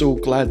Dara, I was so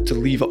glad to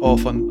leave it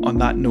off on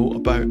that note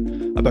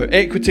about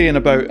equity and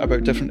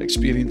about different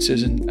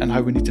experiences and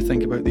how we need to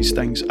think about these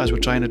things as we're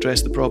trying to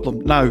address the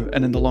problem now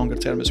and in the longer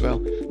term as well.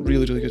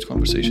 Really, really good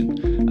conversation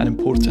and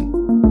important.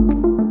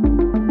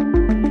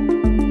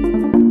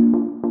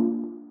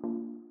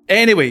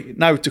 Anyway,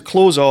 now to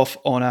close off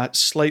on a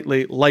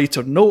slightly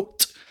lighter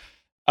note,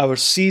 our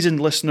seasoned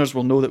listeners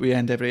will know that we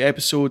end every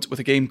episode with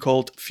a game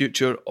called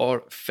Future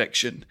or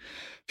Fiction.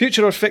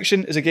 Future or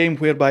Fiction is a game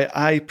whereby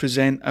I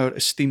present our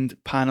esteemed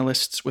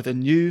panellists with a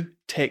new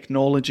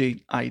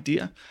technology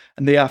idea,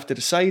 and they have to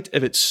decide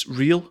if it's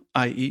real,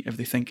 i.e. if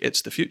they think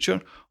it's the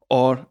future,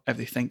 or if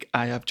they think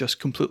I have just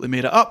completely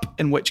made it up,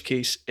 in which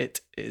case it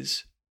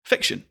is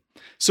fiction.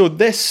 So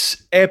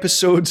this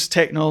episode's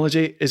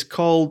technology is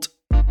called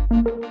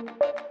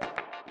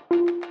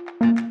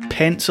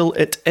Pencil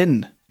It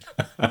In.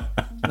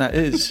 That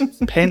is,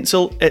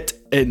 pencil it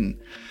in.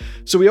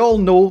 So we all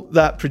know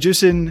that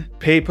producing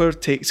paper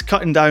takes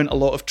cutting down a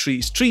lot of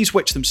trees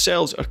which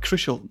themselves are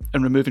crucial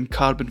in removing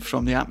carbon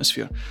from the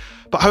atmosphere.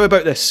 But how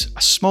about this?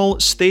 A small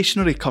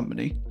stationery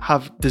company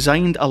have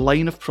designed a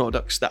line of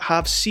products that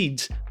have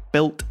seeds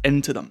built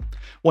into them.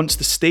 Once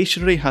the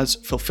stationery has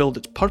fulfilled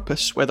its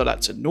purpose, whether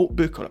that's a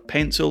notebook or a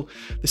pencil,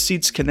 the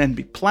seeds can then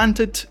be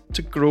planted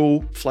to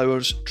grow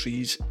flowers,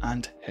 trees,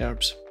 and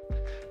herbs.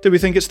 Do we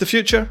think it's the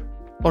future?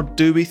 Or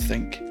do we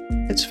think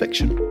it's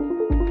fiction?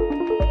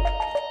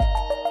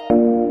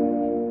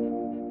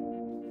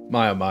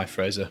 My oh my,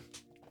 Fraser.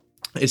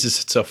 This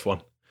is a tough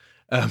one.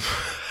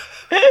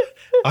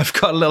 I've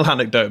got a little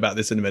anecdote about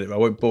this in a minute, but I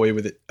won't bore you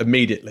with it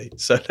immediately.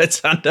 So let's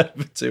hand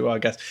over to our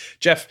guest.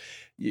 Jeff,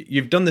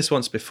 you've done this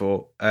once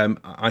before.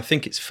 I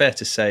think it's fair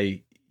to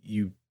say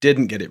you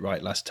didn't get it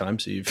right last time,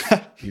 so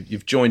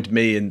you've joined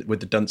me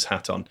with the dunce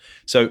hat on.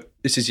 So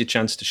this is your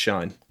chance to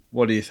shine.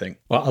 What do you think?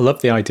 Well, I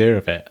love the idea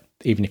of it,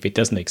 even if it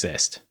doesn't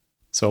exist.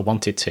 So I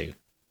wanted to.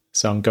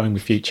 So I'm going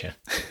with future.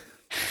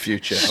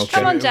 future. Okay.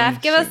 Come on,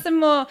 Jeff, give us some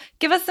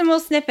more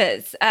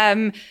snippets.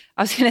 I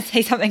was going to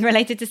say something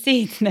related to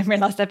seeds and then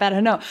realised I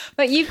better not.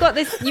 But you've got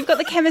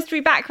the chemistry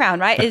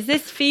background, right? Is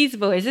this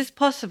feasible? Is this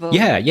possible?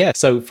 Yeah.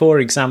 So, for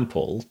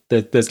example,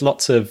 there's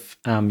lots of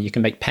you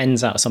can make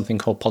pens out of something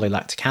called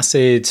polylactic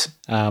acid,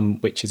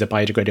 which is a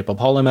biodegradable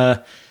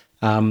polymer.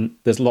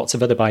 There's lots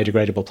of other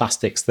biodegradable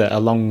plastics that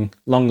are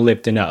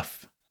long-lived enough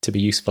to be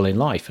useful in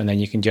life, and then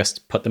you can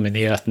just put them in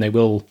the earth and they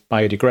will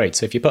biodegrade.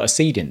 So if you put a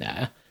seed in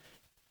there,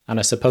 and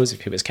I suppose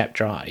if it was kept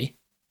dry,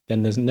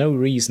 then there's no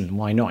reason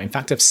why not. In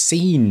fact, I've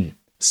seen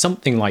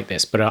something like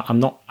this, but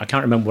I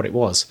can't remember what it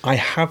was. I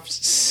have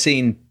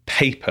seen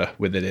paper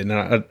with it in,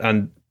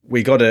 and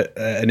we got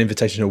an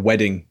invitation to a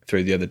wedding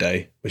through the other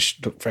day, which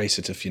looked very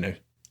sort of,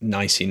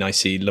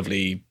 nicey,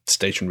 lovely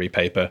stationery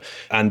paper.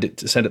 And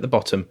it said at the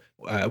bottom,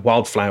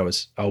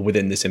 wildflowers are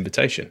within this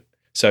invitation.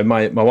 So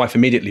my wife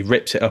immediately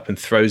rips it up and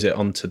throws it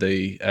onto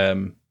the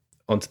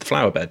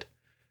flower bed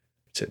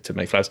to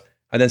make flowers.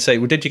 And then say,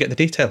 well, did you get the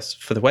details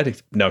for the wedding?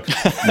 No. So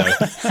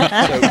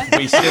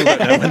we still don't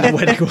know when the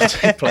wedding will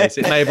take place.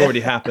 It may have already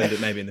happened. It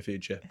may be in the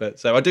future. But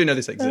so I do know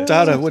this exists.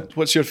 Dara,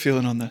 what's your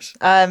feeling on this?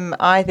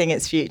 I think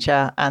it's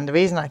future. And the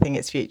reason I think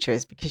it's future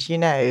is because,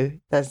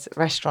 there's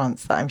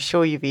restaurants that I'm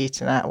sure you've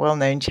eaten at,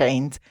 well-known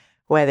chains,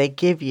 where they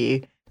give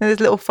you, there's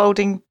a little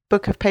folding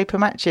book of paper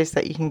matches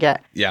that you can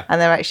get. Yeah.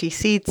 And they're actually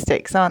seed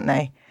sticks, aren't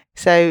they?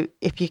 So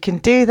if you can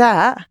do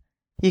that,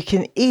 you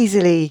can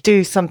easily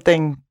do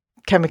something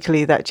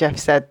chemically that Jeff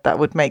said that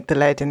would make the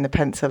lead in the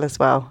pencil as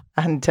well,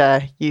 and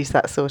use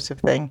that sort of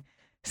thing.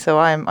 So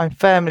I'm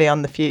firmly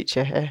on the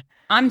future here.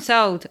 I'm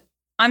sold.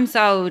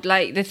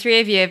 Like, the three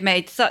of you have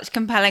made such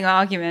compelling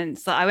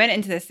arguments that I went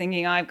into this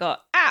thinking I've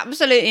got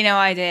absolutely no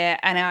idea,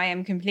 and I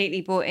am completely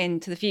bought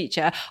into the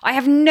future. I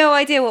have no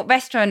idea what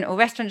restaurant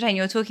chain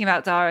you're talking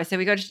about, Dara. So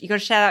you got to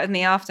share that with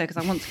me after, because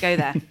I want to go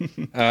there.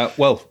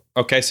 Well,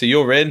 okay. So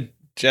you're in.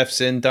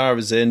 Jeff's in.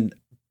 Dara's in.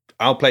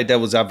 I'll play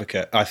devil's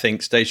advocate. I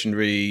think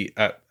stationery,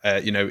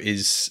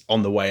 is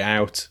on the way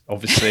out.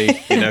 Obviously,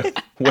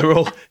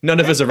 none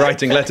of us are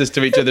writing letters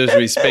to each other as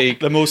we speak.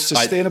 The most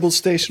sustainable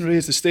stationery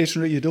is the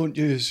stationery you don't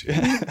use.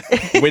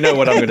 We know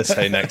what I'm going to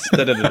say next.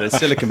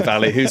 Silicon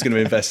Valley, who's going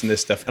to invest in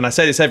this stuff? And I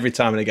say this every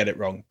time and I get it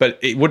wrong, but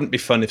it wouldn't be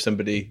fun if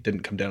somebody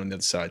didn't come down on the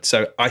other side.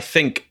 So I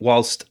think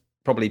whilst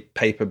probably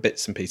paper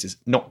bits and pieces,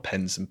 not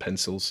pens and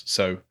pencils.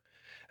 So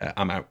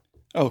I'm out.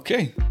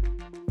 Okay.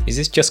 Is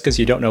this just because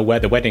you don't know where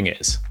the wedding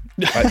is?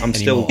 I'm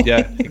still,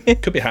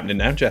 it could be happening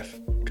now, Jeff.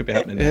 Could be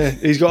happening now. Yeah,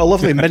 he's got a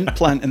lovely mint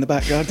plant in the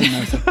back garden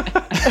now.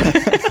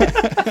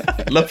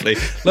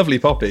 lovely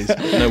poppies.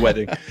 No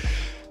wedding.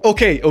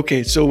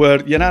 Okay, so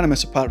we're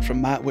unanimous apart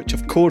from Matt, which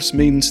of course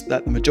means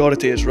that the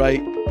majority is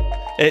right.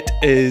 It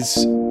is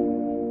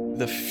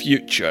the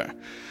future.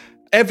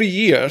 Every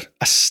year,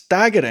 a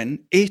staggering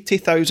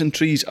 80,000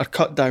 trees are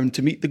cut down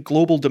to meet the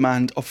global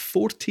demand of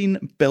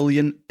 14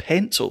 billion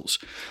pencils.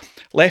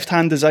 Left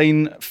Hand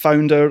Design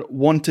founder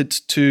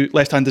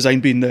Left Hand Design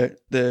being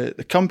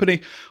the company,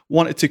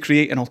 wanted to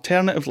create an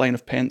alternative line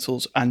of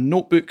pencils and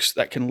notebooks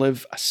that can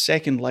live a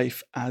second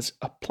life as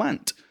a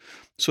plant.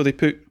 So they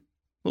put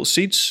little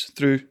seeds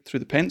through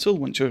the pencil.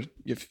 Once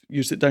you've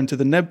used it down to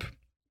the nib,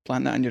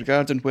 plant that in your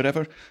garden,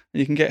 wherever, and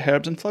you can get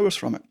herbs and flowers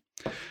from it.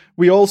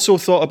 We also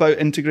thought about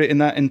integrating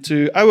that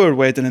into our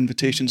wedding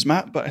invitations,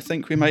 Matt, but I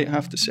think we might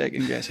have to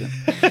second guess it.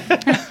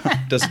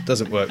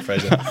 Doesn't work,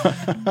 Fraser.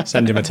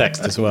 Send him a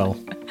text as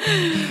well.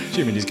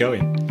 Assuming he's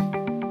going.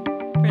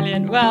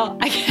 Brilliant. Well,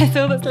 I guess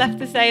all that's left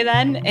to say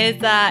then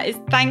is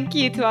thank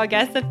you to our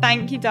guests. So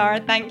thank you, Dara.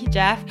 Thank you,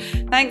 Jeff.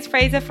 Thanks,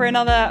 Fraser, for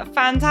another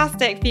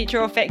fantastic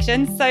Future or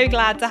Fiction. So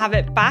glad to have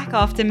it back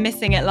after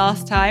missing it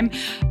last time.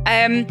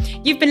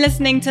 You've been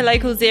listening to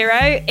Local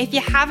Zero. If you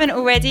haven't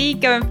already,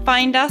 go and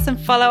find us and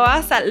follow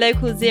us at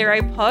Local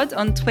Zero Pod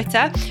on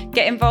Twitter.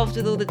 Get involved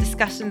with all the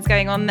discussions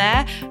going on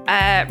there.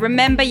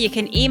 Remember, you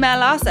can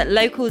email us at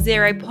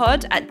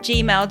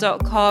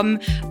localzeropod@gmail.com.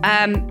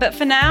 But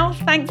for now,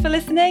 thanks for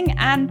listening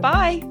and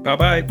bye.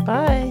 Bye-bye.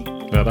 Bye.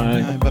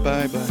 Bye-bye.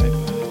 Bye-bye.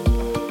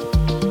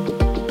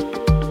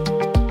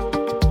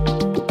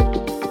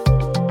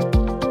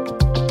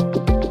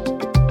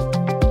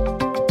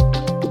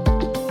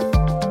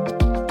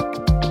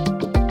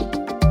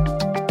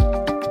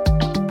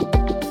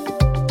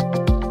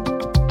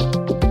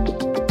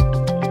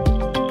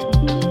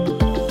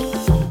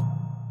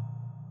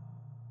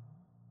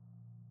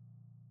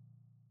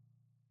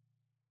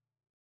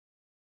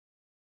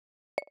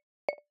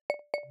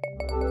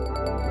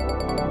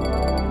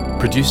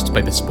 Produced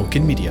by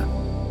Bespoken Media.